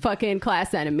a fucking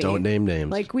class enemy. Don't name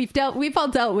names. We've all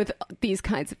dealt with these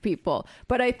kinds of people.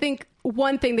 But I think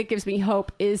one thing that gives me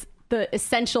hope is the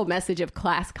essential message of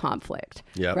class conflict.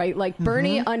 Yep. Right?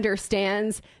 Bernie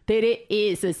understands that it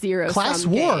is a zero-sum class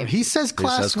war. game. He says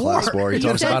class war. He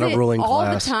talks about a ruling all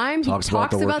class. The time. He talks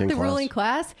about the ruling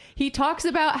class. He talks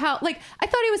about how, I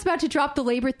thought he was about to drop the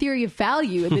labor theory of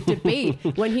value in the debate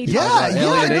when he talked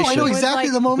about I know exactly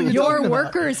the moment you're talking about. Your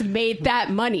workers made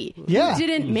that money. Yeah. You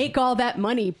didn't make all that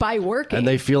money by working. And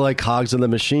they feel like cogs in the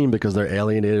machine because they're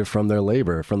alienated from their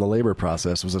labor, from the labor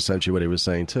process, was essentially what he was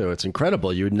saying too. It's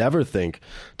incredible. You would never think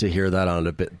to hear that on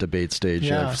a debate stage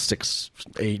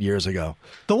 6-8 years ago.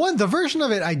 The version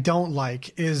of it I don't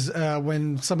like is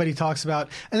when somebody talks about,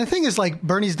 and the thing is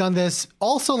Bernie's done this,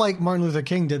 also Martin Luther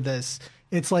King did this.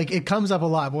 It's it comes up a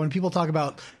lot, but when people talk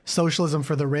about socialism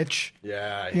for the rich,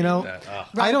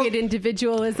 rugged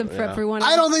individualism for everyone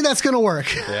else. I don't think that's going to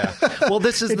work. Yeah. Well,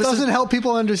 it doesn't help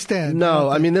people understand. No,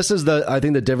 I mean, this is I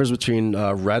think the difference between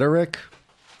rhetoric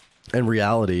and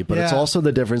reality, but it's also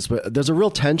the difference. But there's a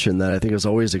real tension that I think has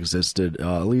always existed,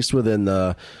 at least within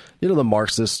the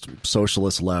Marxist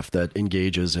socialist left that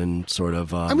engages in sort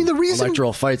of the reason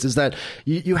electoral fights is that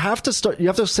you have to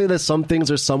say that some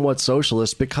things are somewhat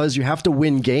socialist because you have to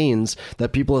win gains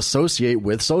that people associate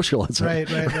with socialism.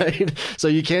 Right. So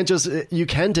you can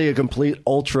take a complete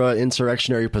ultra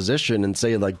insurrectionary position and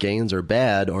say gains are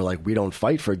bad or we don't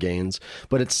fight for gains.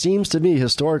 But it seems to me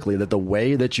historically that the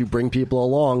way that you bring people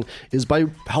along is by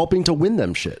helping to win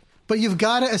them shit. But you've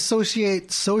got to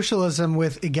associate socialism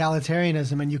with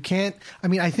egalitarianism. And you can't,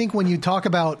 I think when you talk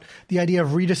about the idea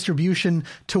of redistribution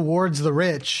towards the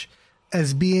rich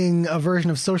as being a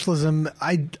version of socialism,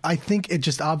 I think it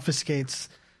just obfuscates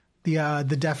the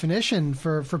definition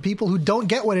for people who don't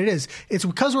get what it is. It's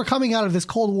because we're coming out of this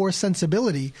Cold War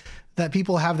sensibility that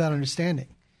people have that understanding.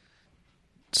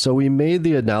 So we made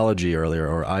the analogy earlier,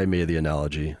 or I made the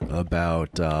analogy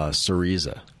about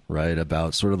Syriza. Right,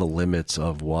 about sort of the limits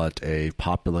of what a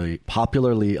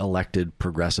popularly elected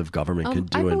progressive government can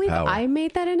do in power. I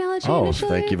made that analogy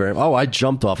initially. Thank you very much. Oh, I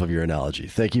jumped off of your analogy.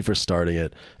 Thank you for starting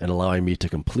it and allowing me to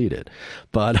complete it.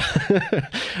 But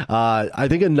I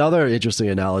think another interesting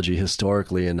analogy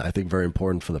historically, and I think very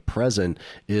important for the present,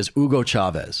 is Hugo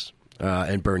Chavez.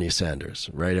 And Bernie Sanders,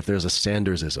 right? If there's a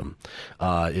Sandersism,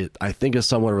 it I think is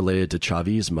somewhat related to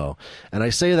Chavismo. And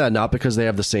I say that not because they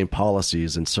have the same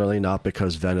policies, and certainly not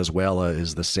because Venezuela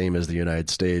is the same as the United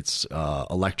States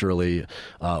electorally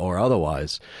or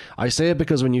otherwise. I say it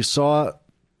because when you saw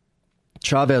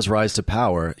Chavez rise to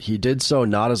power, he did so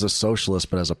not as a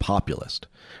socialist, but as a populist.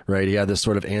 Right. He had this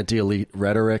sort of anti-elite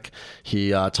rhetoric.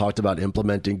 He talked about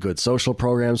implementing good social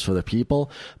programs for the people.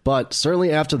 But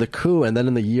certainly after the coup and then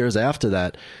in the years after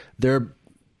that,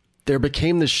 there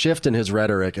became this shift in his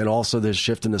rhetoric and also this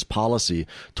shift in his policy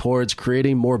towards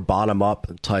creating more bottom-up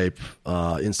type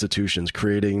institutions,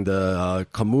 creating the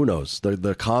comunos,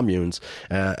 the communes,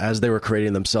 as they were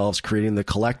creating themselves, creating the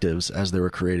collectives as they were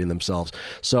creating themselves.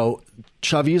 So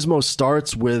Chavismo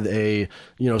starts with a,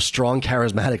 strong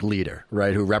charismatic leader,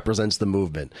 right, who represents the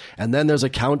movement. And then there's a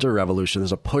counter revolution.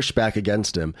 There's a pushback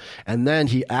against him. And then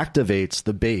he activates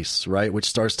the base, right, which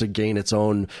starts to gain its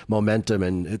own momentum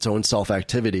and its own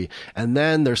self-activity. And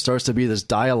then there starts to be this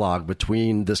dialogue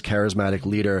between this charismatic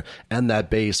leader and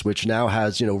that base, which now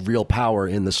has, real power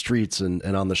in the streets and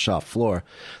on the shop floor.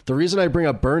 The reason I bring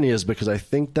up Bernie is because I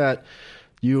think that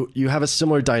you have a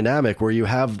similar dynamic where you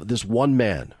have this one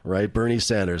man, right? Bernie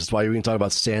Sanders. That's why we can talk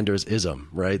about Sanders-ism,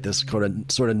 right? This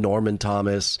sort of Norman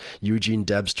Thomas, Eugene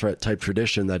Debs type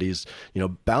tradition that he's,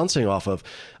 bouncing off of.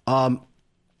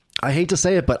 I hate to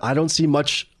say it, but I don't see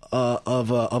much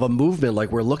of a movement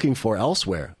like we're looking for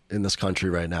elsewhere in this country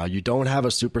right now. You don't have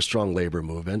a super strong labor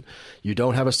movement. You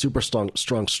don't have a super strong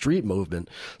street movement.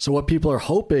 So what people are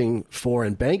hoping for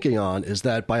and banking on is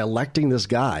that by electing this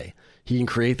guy, he can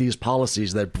create these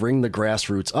policies that bring the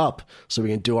grassroots up so we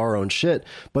can do our own shit.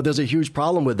 But there's a huge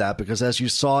problem with that because as you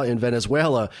saw in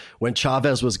Venezuela, when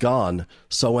Chavez was gone,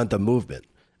 so went the movement.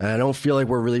 And I don't feel like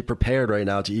we're really prepared right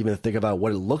now to even think about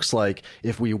what it looks like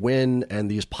if we win and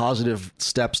these positive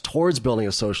steps towards building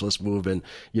a socialist movement,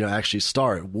 actually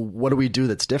start. What do we do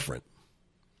that's different?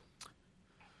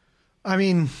 I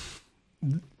mean,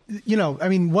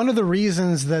 one of the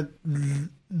reasons that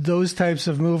those types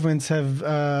of movements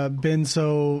have been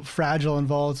so fragile and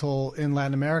volatile in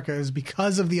Latin America is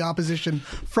because of the opposition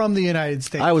from the United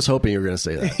States. I was hoping you were going to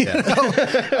say that.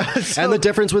 Yeah. And the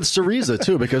difference with Syriza,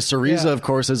 too, because Syriza, of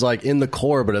course, is like in the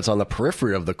core, but it's on the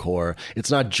periphery of the core. It's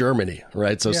not Germany,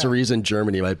 right? So Syriza and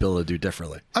Germany might be able to do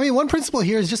differently. I mean, one principle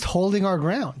here is just holding our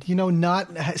ground, not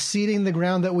ceding the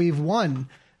ground that we've won.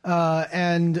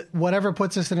 And whatever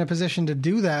puts us in a position to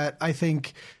do that, I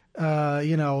think...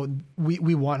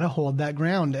 we want to hold that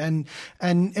ground. And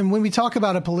when we talk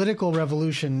about a political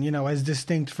revolution, as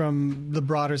distinct from the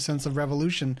broader sense of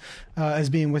revolution, as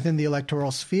being within the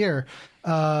electoral sphere,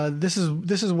 this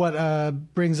is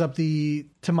what brings up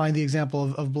to mind the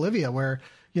example of Bolivia, where,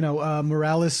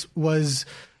 Morales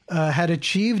had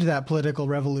achieved that political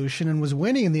revolution and was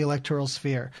winning in the electoral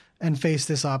sphere and faced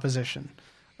this opposition.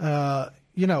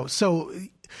 So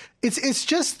it's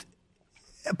just,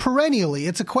 perennially,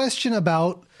 it's a question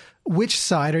about which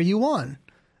side are you on,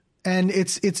 and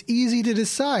it's easy to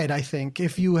decide. I think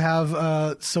if you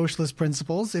have socialist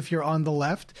principles, if you're on the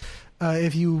left,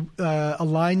 if you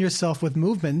align yourself with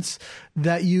movements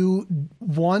that you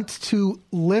want to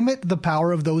limit the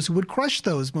power of those who would crush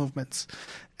those movements,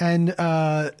 and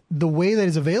the way that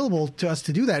is available to us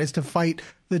to do that is to fight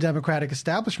the democratic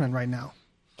establishment right now.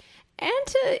 And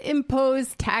to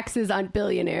impose taxes on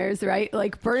billionaires, right?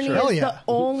 Like Bernie is the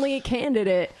only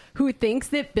candidate who thinks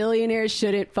that billionaires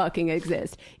shouldn't fucking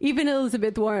exist. Even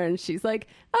Elizabeth Warren, she's like,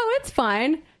 oh, it's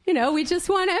fine. We just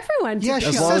want everyone to. Yeah,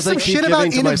 she says some shit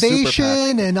about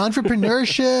innovation and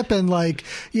entrepreneurship and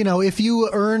if you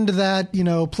earned that,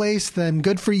 place, then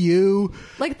good for you.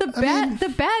 Like the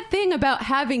bad thing about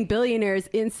having billionaires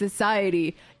in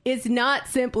society is not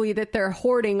simply that they're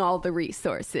hoarding all the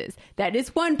resources. That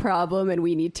is one problem, and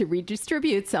we need to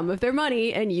redistribute some of their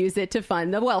money and use it to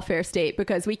fund the welfare state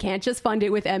because we can't just fund it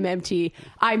with MMT.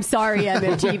 I'm sorry,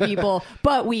 MMT people,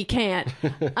 but we can't.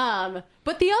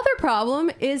 But the other problem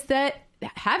is that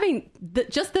having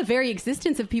just the very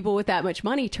existence of people with that much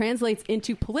money translates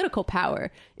into political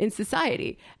power in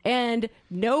society. And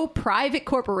no private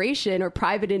corporation or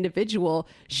private individual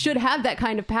should have that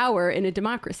kind of power in a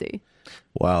democracy.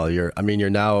 Wow, you're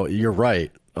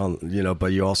right.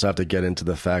 But you also have to get into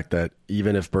the fact that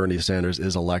even if Bernie Sanders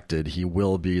is elected, he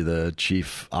will be the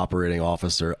chief operating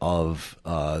officer of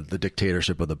the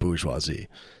dictatorship of the bourgeoisie.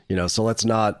 So let's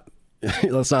not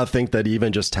think that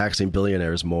even just taxing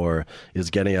billionaires more is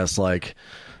getting us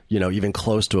even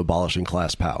close to abolishing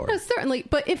class power. No, certainly.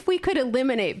 But if we could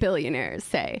eliminate billionaires,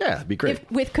 say. Yeah, it'd be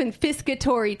great. With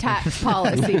confiscatory tax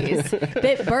policies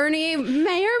that Bernie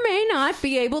may or may not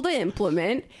be able to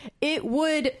implement, it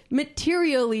would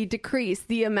materially decrease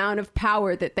the amount of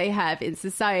power that they have in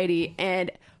society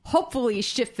and hopefully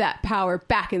shift that power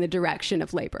back in the direction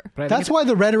of labor. That's why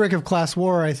the rhetoric of class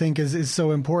war, I think, is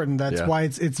so important. That's why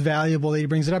it's valuable that he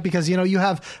brings it up because, you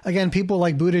have, again, people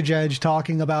like Buttigieg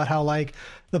talking about how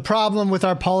the problem with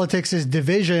our politics is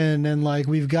division and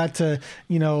we've got to,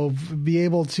 be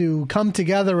able to come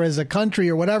together as a country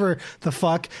or whatever the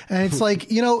fuck. And it's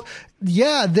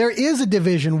yeah, there is a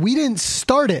division. We didn't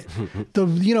start it.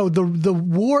 The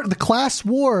war, the class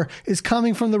war is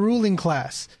coming from the ruling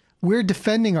class. We're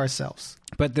defending ourselves.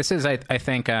 But this is, I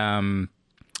think,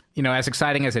 as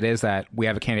exciting as it is that we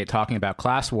have a candidate talking about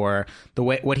class war,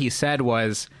 what he said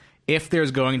was, if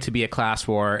there's going to be a class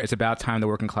war, it's about time the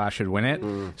working class should win it.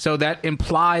 So that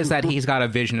implies that he's got a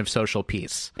vision of social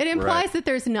peace. It implies that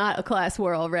there's not a class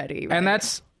war already.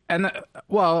 Right?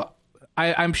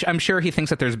 I'm sure he thinks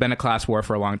that there's been a class war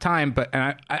for a long time, but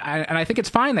I think it's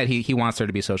fine that he wants there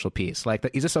to be social peace. Like,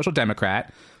 he's a social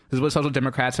democrat. This is what social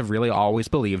democrats have really always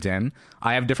believed in.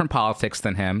 I have different politics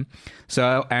than him.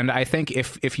 So, and I think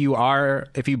if you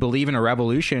believe in a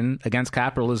revolution against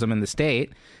capitalism in the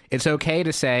state, it's okay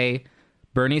to say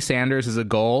Bernie Sanders is a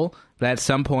goal, but at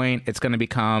some point it's going to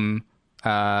become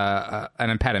an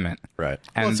impediment. Right.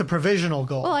 Well, it's a provisional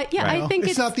goal. Well, yeah, Right. I think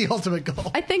it's not the ultimate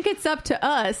goal. I think it's up to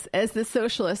us as the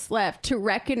socialist left to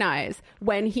recognize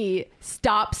when he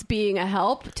stops being a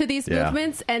help to these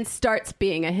movements and starts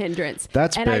being a hindrance.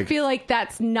 That's and big. I feel like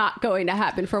that's not going to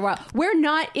happen for a while. We're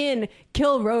not in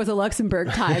kill Rosa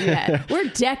Luxemburg time yet. We're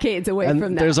decades away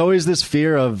from that. There's always this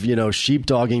fear of,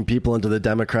 sheepdogging people into the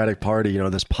Democratic Party,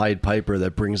 this Pied Piper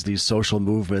that brings these social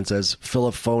movements. As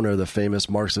Philip Foner, the famous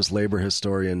Marxist labor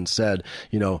historian, said,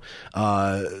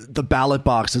 the ballot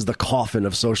box is the coffin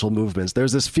of social movements.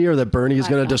 There's this fear that Bernie is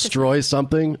going to destroy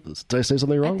something. Did I say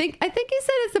something wrong? I think he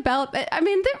said it's the ballot. I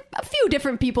mean, a few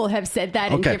different people have said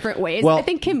that in different ways. Well, I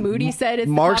think Kim Moody said it's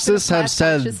Marxists the have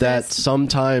said consciousness. that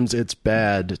sometimes it's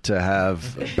bad to have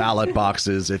ballot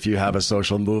boxes if you have a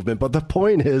social movement. But the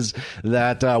point is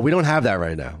that we don't have that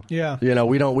right now. Yeah.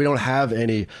 We don't have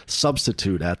any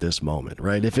substitute at this moment,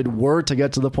 right? If it were to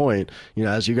get to the point,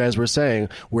 as you guys were saying,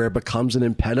 where it becomes an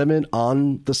impediment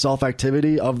on the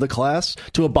self-activity of the class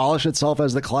to abolish itself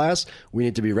as the class, we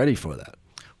need to be ready for that.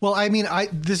 Well, I mean, I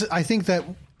think that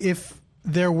if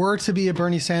there were to be a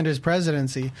Bernie Sanders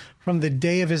presidency, from the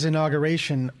day of his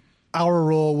inauguration, our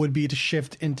role would be to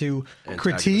shift into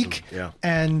critique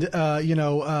and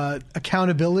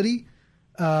accountability.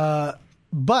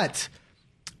 But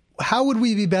how would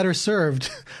we be better served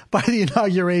by the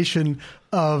inauguration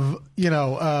of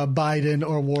Biden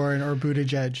or Warren or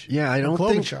Buttigieg? Yeah, I or don't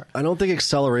Klobuchar? think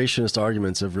accelerationist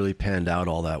arguments have really panned out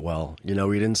all that well. We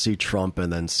didn't see Trump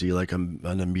and then see like an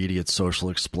immediate social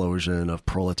explosion of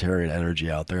proletarian energy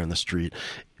out there in the street.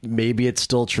 Maybe it's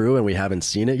still true and we haven't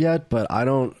seen it yet, but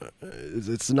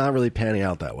it's not really panning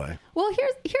out that way. Well,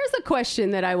 here's a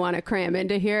question that I want to cram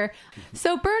into here.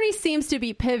 So Bernie seems to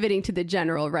be pivoting to the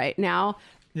general right now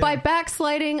by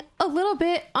backsliding a little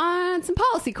bit on some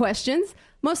policy questions,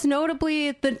 most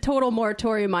notably the total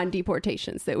moratorium on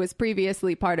deportations that was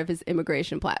previously part of his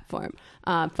immigration platform.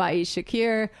 Faiz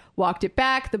Shakir walked it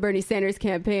back. The Bernie Sanders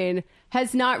campaign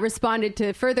has not responded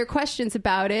to further questions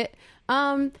about it.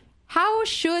 How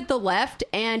should the left,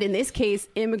 and in this case,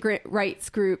 immigrant rights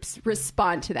groups,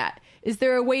 respond to that? Is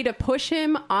there a way to push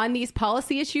him on these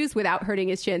policy issues without hurting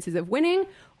his chances of winning?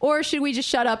 Or should we just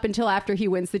shut up until after he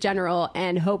wins the general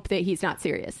and hope that he's not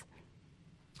serious?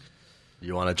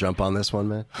 You want to jump on this one,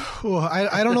 man? Well,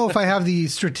 I don't know if I have the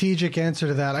strategic answer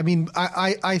to that. I mean,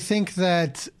 I think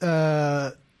that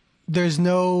there's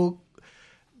no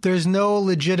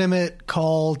legitimate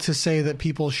call to say that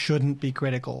people shouldn't be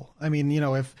critical. I mean,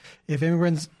 if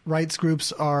immigrants' rights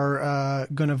groups are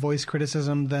going to voice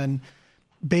criticism, then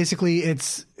basically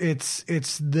it's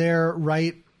their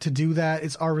right to do that.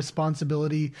 It's our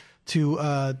responsibility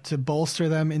to bolster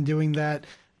them in doing that,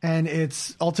 and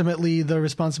it's ultimately the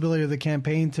responsibility of the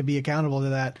campaign to be accountable to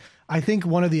that. I think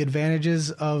one of the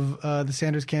advantages of the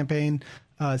Sanders campaign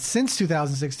since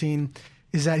 2016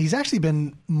 is that he's actually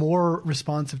been more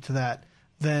responsive to that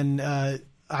than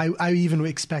I even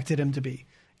expected him to be.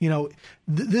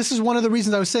 This is one of the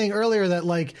reasons I was saying earlier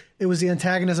that it was the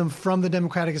antagonism from the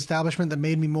Democratic establishment that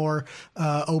made me more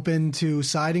open to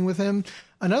siding with him.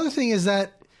 Another thing is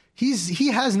that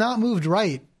he has not moved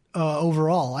right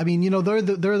overall. I mean,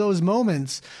 there are those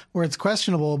moments where it's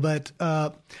questionable, but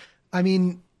I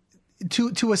mean,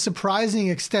 to a surprising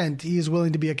extent, he is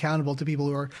willing to be accountable to people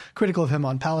who are critical of him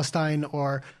on Palestine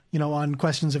or, on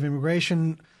questions of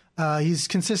immigration. He's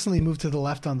consistently moved to the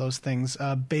left on those things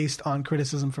based on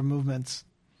criticism from movements.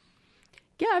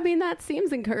 Yeah, I mean, that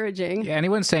seems encouraging. Yeah,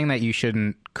 anyone saying that you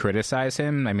shouldn't criticize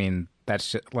him, I mean,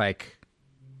 that's just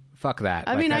fuck that.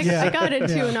 I mean, I got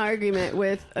into an argument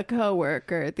with a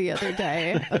coworker the other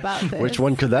day about this. Which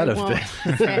one could that have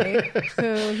been? Say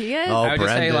who he is. Oh, I would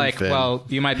just say, Finn. well,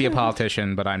 you might be a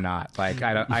politician, but I'm not.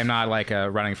 I'm not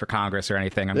running for Congress or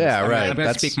anything. I'm right. I'm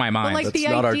going to speak my mind. But That's the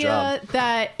not our idea job.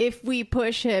 that if we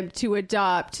push him to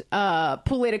adopt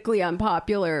politically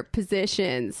unpopular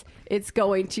positions, it's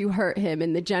going to hurt him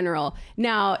in the general.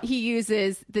 Now, he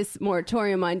uses this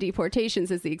moratorium on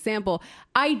deportations as the example.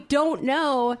 I don't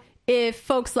know if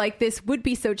folks like this would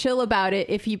be so chill about it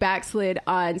if he backslid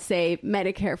on, say,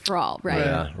 Medicare for all, right?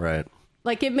 Yeah, right.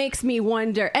 Like, it makes me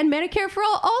wonder. And Medicare for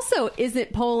All also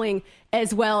isn't polling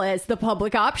as well as the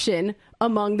public option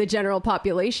among the general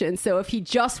population. So if he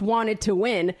just wanted to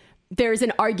win, there's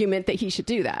an argument that he should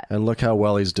do that. And look how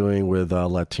well he's doing with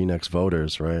Latinx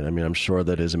voters, right? I mean, I'm sure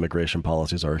that his immigration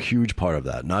policies are a huge part of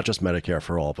that. Not just Medicare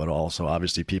for All, but also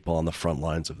obviously people on the front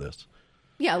lines of this.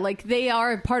 Yeah, like they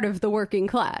are part of the working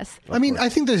class. I mean, I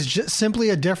think there's just simply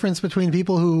a difference between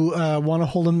people who want to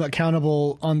hold him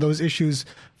accountable on those issues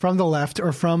from the left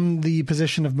or from the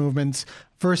position of movements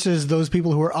versus those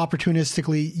people who are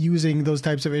opportunistically using those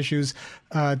types of issues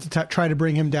to try to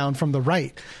bring him down from the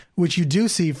right, which you do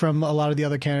see from a lot of the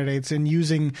other candidates,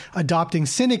 and adopting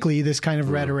cynically this kind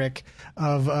of rhetoric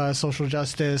of social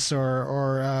justice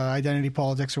or identity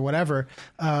politics or whatever,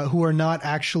 who are not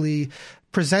actually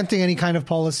presenting any kind of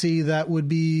policy that would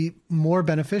be more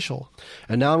beneficial.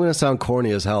 And now I'm going to sound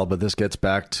corny as hell, but this gets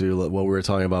back to what we were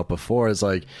talking about before. Is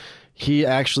like, he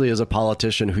actually is a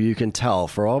politician who you can tell,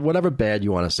 for all whatever bad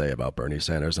you want to say about Bernie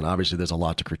Sanders, and obviously there's a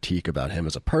lot to critique about him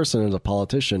as a person, as a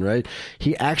politician, right?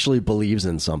 He actually believes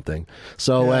in something.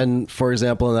 So when, for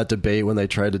example, in that debate when they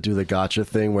tried to do the gotcha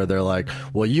thing where they're like,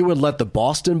 well, you would let the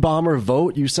Boston bomber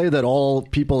vote? You say that all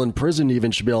people in prison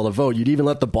even should be able to vote. You'd even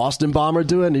let the Boston bomber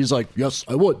do it? And he's like, yes,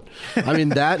 I would. I mean,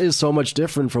 that is so much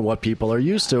different from what people are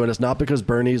used to. And it's not because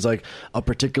Bernie's like a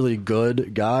particularly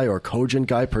good guy or cogent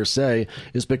guy per se.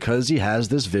 It's because he has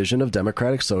this vision of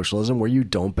democratic socialism where you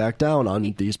don't back down on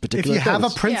these particular things. If you have a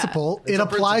principle, it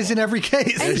applies in every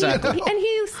case. And exactly. And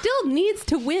he still needs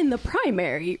to win the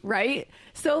primary, right?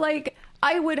 So, like,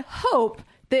 I would hope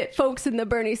that folks in the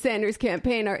Bernie Sanders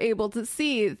campaign are able to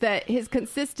see that his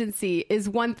consistency is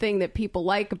one thing that people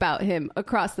like about him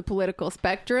across the political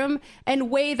spectrum, and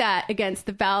weigh that against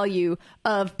the value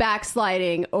of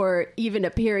backsliding or even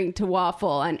appearing to waffle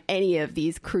on any of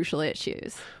these crucial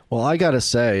issues. Well, I got to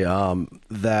say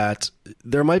that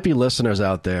there might be listeners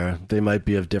out there. They might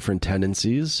be of different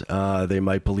tendencies. They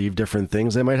might believe different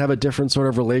things. They might have a different sort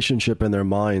of relationship in their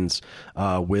minds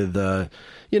with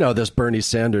this Bernie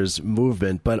Sanders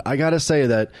movement. But I got to say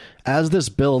that as this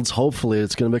builds, hopefully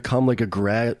it's going to become like a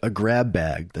grab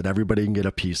bag that everybody can get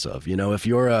a piece of. You know, if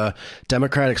you're a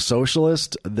democratic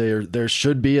socialist, there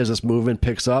should be, as this movement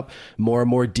picks up, more and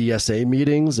more DSA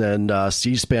meetings and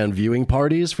C-SPAN viewing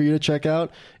parties for you to check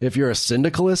out. If you're a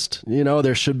syndicalist,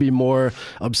 there should be more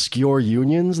obscure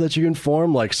unions that you can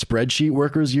form, like spreadsheet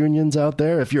workers unions out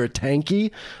there. If you're a tanky,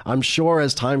 I'm sure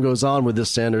as time goes on with this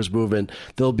Sanders movement,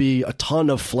 there'll be a ton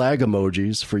of flag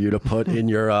emojis for you to put in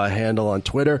your handle on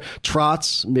Twitter.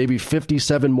 Trots, maybe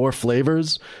 57 more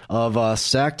flavors of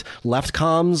sect. Left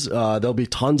comms, there'll be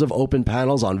tons of open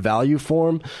panels on value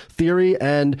form theory,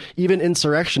 and even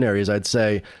insurrectionaries, I'd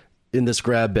say, in this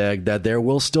grab bag, that there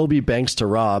will still be banks to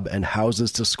rob and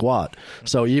houses to squat.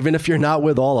 So even if you're not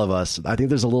with all of us, I think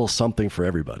there's a little something for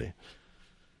everybody.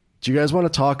 Do you guys want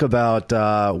to talk about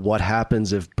what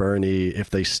happens if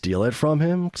they steal it from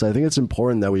him? Because I think it's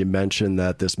important that we mention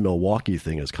that this Milwaukee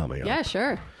thing is coming up. Yeah,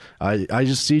 sure. I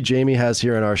just see Jamie has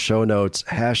here in our show notes,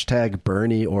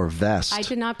 #Bernie or vest. I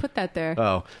did not put that there.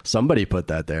 Oh, somebody put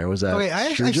that there. Was that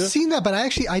Shuja? I've seen that, but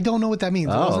I don't know what that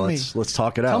means. Oh, let's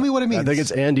talk it out. Tell me what it means. I think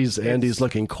it's Andy's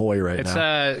looking coy right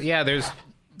now.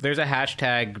 There's a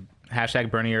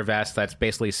hashtag Bernie or vest. That's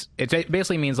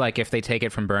basically means like if they take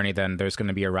it from Bernie, then there's going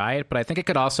to be a riot. But I think it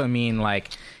could also mean like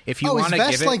if you want to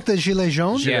give it, like the gilet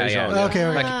jaune. Yeah. Okay.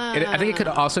 Like, I think it could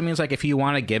also means like if you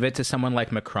want to give it to someone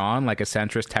like Macron, like a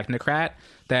centrist technocrat,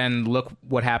 then look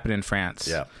what happened in France.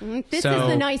 Yeah, this is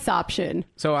the nice option.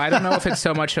 So I don't know if it's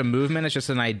so much a movement; it's just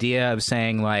an idea of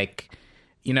saying like,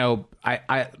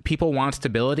 people want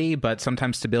stability, but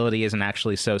sometimes stability isn't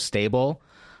actually so stable.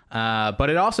 But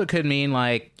it also could mean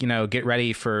like, get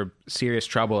ready for serious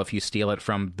trouble if you steal it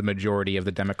from the majority of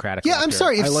the Democratic electorate. I'm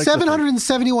sorry. If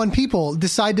 771 people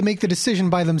decide to make the decision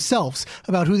by themselves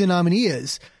about who the nominee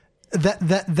is,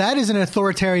 that is an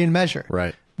authoritarian measure.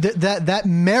 Right. That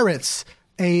merits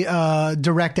a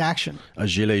direct action. A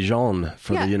gilet jaune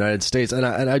for the United States. And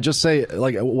I just say,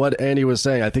 like what Andy was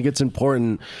saying, I think it's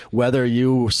important whether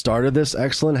you started this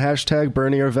excellent hashtag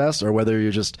Bernie or vest or whether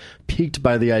you're just piqued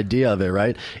by the idea of it,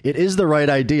 right? It is the right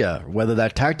idea, whether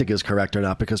that tactic is correct or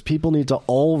not, because people need to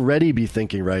already be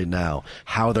thinking right now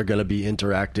how they're going to be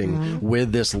interacting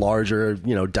with this larger,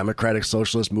 democratic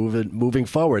socialist movement moving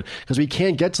forward. Because we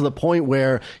can't get to the point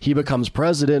where he becomes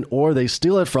president or they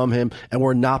steal it from him and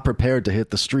we're not prepared to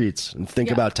hit the streets and think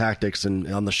about tactics and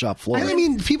on the shop floor. I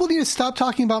mean, people need to stop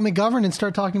talking about McGovern and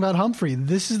start talking about Humphrey.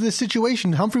 This is the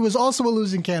situation. Humphrey was also a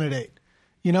losing candidate.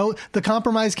 The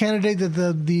compromise candidate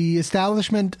that the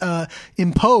establishment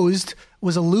imposed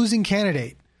was a losing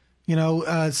candidate.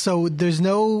 So there's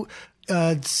no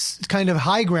kind of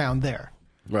high ground there.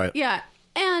 Right. Yeah.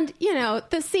 And, you know,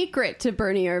 the secret to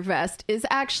Bernie or Vest is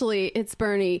actually it's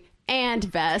Bernie and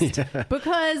Vest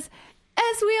because,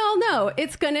 as we all know,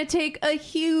 it's going to take a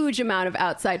huge amount of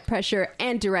outside pressure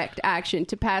and direct action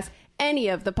to pass any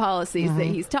of the policies that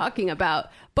he's talking about.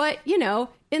 But, you know,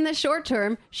 in the short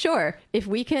term, sure, if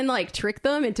we can like trick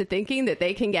them into thinking that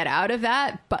they can get out of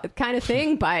that kind of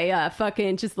thing by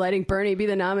fucking just letting Bernie be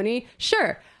the nominee,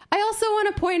 sure. I also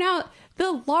want to point out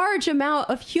the large amount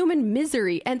of human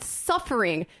misery and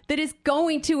suffering that is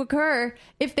going to occur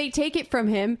if they take it from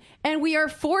him and we are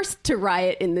forced to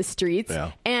riot in the streets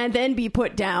and then be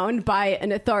put down by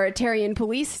an authoritarian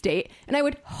police state. And I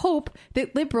would hope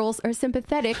that liberals are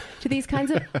sympathetic to these kinds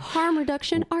of harm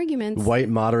reduction arguments. White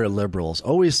moderate liberals,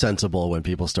 always sensible when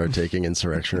people start taking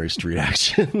insurrectionary street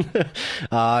action.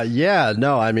 Again,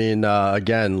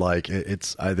 like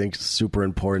it's, I think, super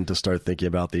important to start thinking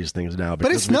about these things now.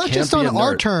 But it's not just on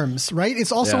our terms, right?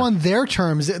 It's also on their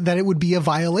terms that it would be a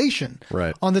violation.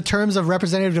 Right. On the terms of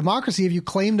representative democracy, if you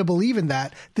claim to believe in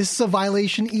that, this is a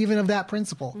violation even of that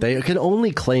principle. They can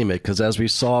only claim it because, as we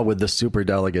saw with the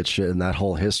superdelegate shit and that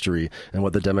whole history and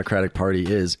what the Democratic Party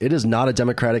is, it is not a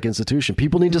democratic institution.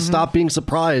 People need to stop being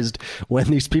surprised when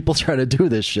these people try to do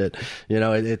this shit. You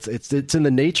know, it's in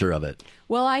the nature of it.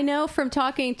 Well, I know from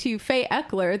talking to Faye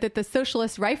Eckler that the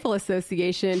Socialist Rifle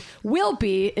Association will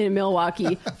be in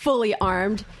Milwaukee fully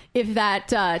armed if that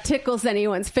tickles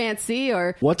anyone's fancy.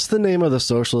 Or what's the name of the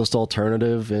socialist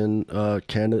alternative in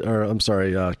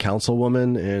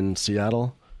councilwoman in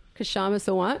Seattle? Kshama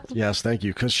Sawant? Yes, thank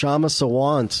you. Kshama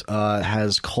Sawant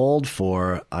has called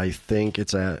for, I think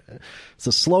it's a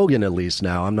slogan at least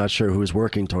now. I'm not sure who's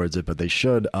working towards it, but they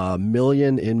should,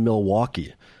 million in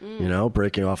Milwaukee. You know,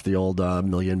 breaking off the old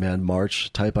Million Man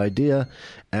March type idea.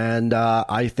 And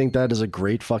I think that is a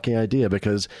great fucking idea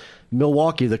because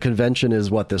Milwaukee, the convention is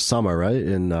this summer, right?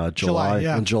 In July.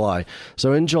 In July.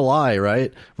 So in July,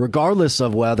 right? Regardless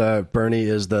of whether Bernie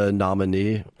is the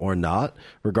nominee or not,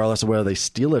 regardless of whether they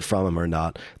steal it from him or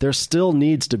not, there still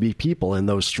needs to be people in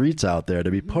those streets out there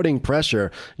to be putting pressure,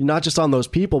 not just on those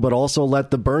people, but also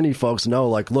let the Bernie folks know,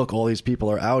 like, look, all these people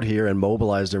are out here and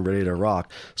mobilized and ready to rock.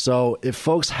 So if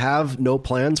folks have no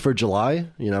plans for July,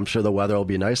 you know, I'm sure the weather will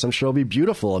be nice. I'm sure it'll be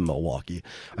beautiful in Milwaukee.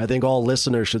 I think all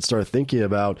listeners should start thinking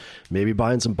about maybe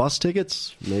buying some bus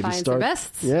tickets, maybe buying some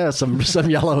vests. Yeah, some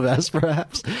yellow vests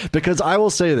perhaps. Because I will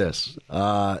say this,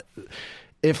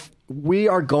 if we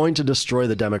are going to destroy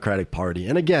the Democratic Party,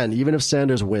 and again, even if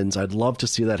Sanders wins, I'd love to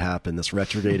see that happen, this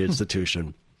retrograde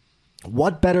institution.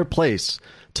 What better place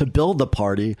to build the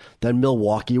party than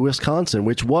Milwaukee, Wisconsin,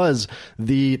 which was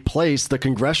the place, the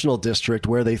congressional district,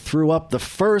 where they threw up the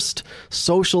first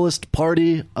Socialist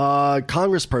Party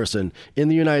congressperson in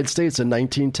the United States in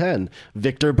 1910,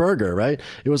 Victor Berger, right?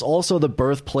 It was also the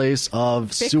birthplace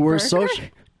of sewer social.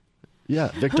 Yeah,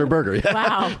 Victor Berger. Yeah.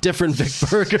 Wow. Different Vic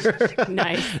Berger.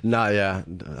 Nice. Yeah.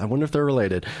 I wonder if they're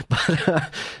related.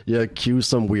 But cue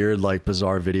some weird, like,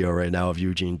 bizarre video right now of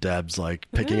Eugene Debs, like,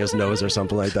 picking his nose or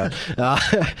something like that.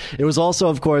 It was also,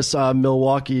 of course,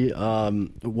 Milwaukee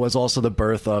was also the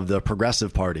birth of the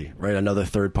Progressive Party, right? Another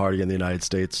third party in the United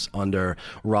States under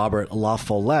Robert La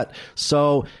Follette.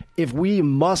 So if we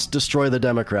must destroy the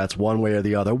Democrats one way or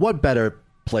the other, what better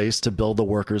place to build the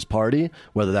Workers' Party,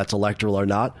 whether that's electoral or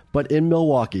not, but in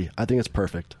Milwaukee? I think it's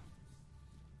perfect.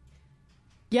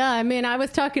 Yeah, I mean, I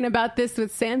was talking about this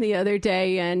with Sam the other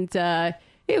day, and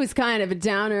he was kind of a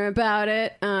downer about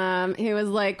it. He was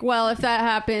like, well, if that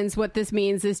happens, what this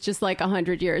means is just like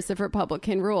 100 years of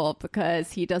Republican rule,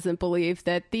 because he doesn't believe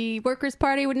that the Workers'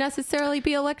 Party would necessarily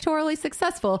be electorally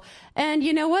successful. And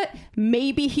you know what?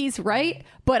 Maybe he's right,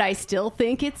 but I still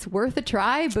think it's worth a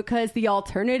try because the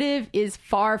alternative is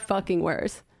far fucking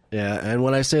worse. Yeah, and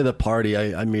when I say the party,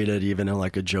 I mean it even in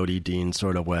like a Jody Dean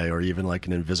sort of way, or even like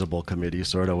an invisible committee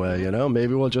sort of way, you know?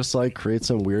 Maybe we'll just like create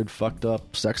some weird fucked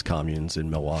up sex communes in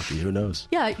Milwaukee. Who knows?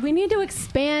 Yeah, we need to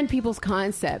expand people's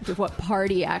concept of what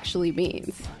party actually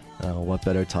means. What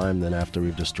better time than after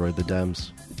we've destroyed the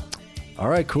Dems? All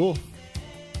right, cool.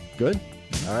 Good?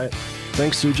 All right.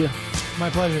 Thanks, Shuja. My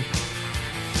pleasure.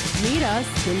 Meet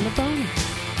us in the bonus.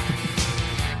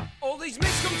 All these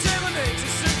myths come telling me to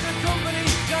suit the company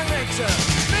director.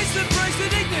 Miss the price, the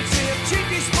dignity of cheap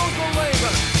disposable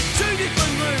labour. Two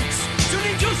different routes to an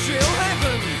industrial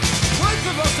heaven. Work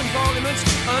for Boston Parliament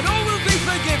and all will be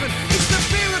forgiven. It's the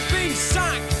fear of being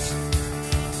sacked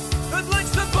that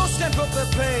lets the boss step up the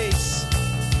pace.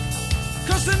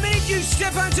 Cause the minute you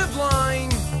step out of line,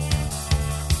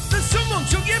 that someone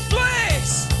took your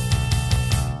place.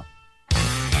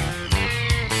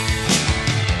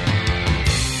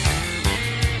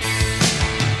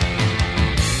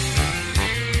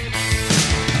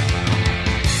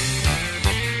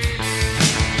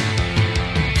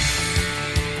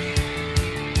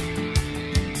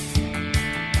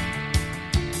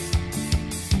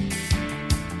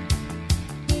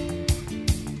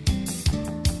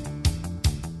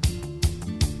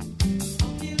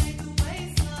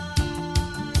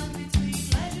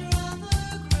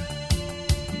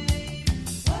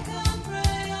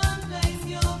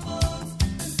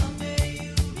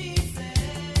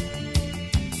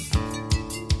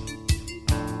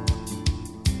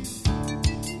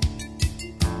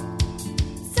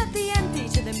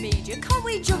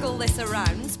 juggle this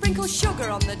around. Sprinkle sugar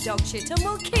on the dog shit and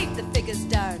we'll keep the figures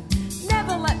down.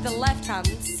 Never let the left hand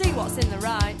see what's in the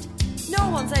right. No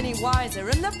one's any wiser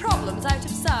and the problem's out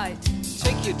of sight.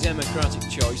 Take your democratic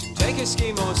choice, take a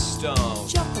scheme or style.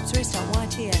 Job clubs, restart,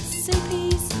 YTS,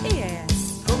 CPs,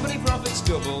 EAS. Company profits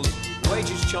doubled,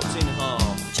 wages chopped in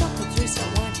half. Job clubs,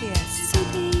 restart, YTS,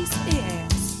 CPs,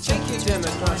 EAS. Take your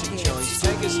democratic choice,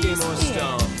 take a scheme or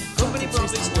style. Company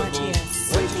profits doubled,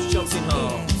 wages chopped in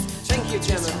half. Take your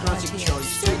democratic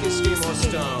choice, take a scheme or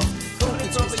style.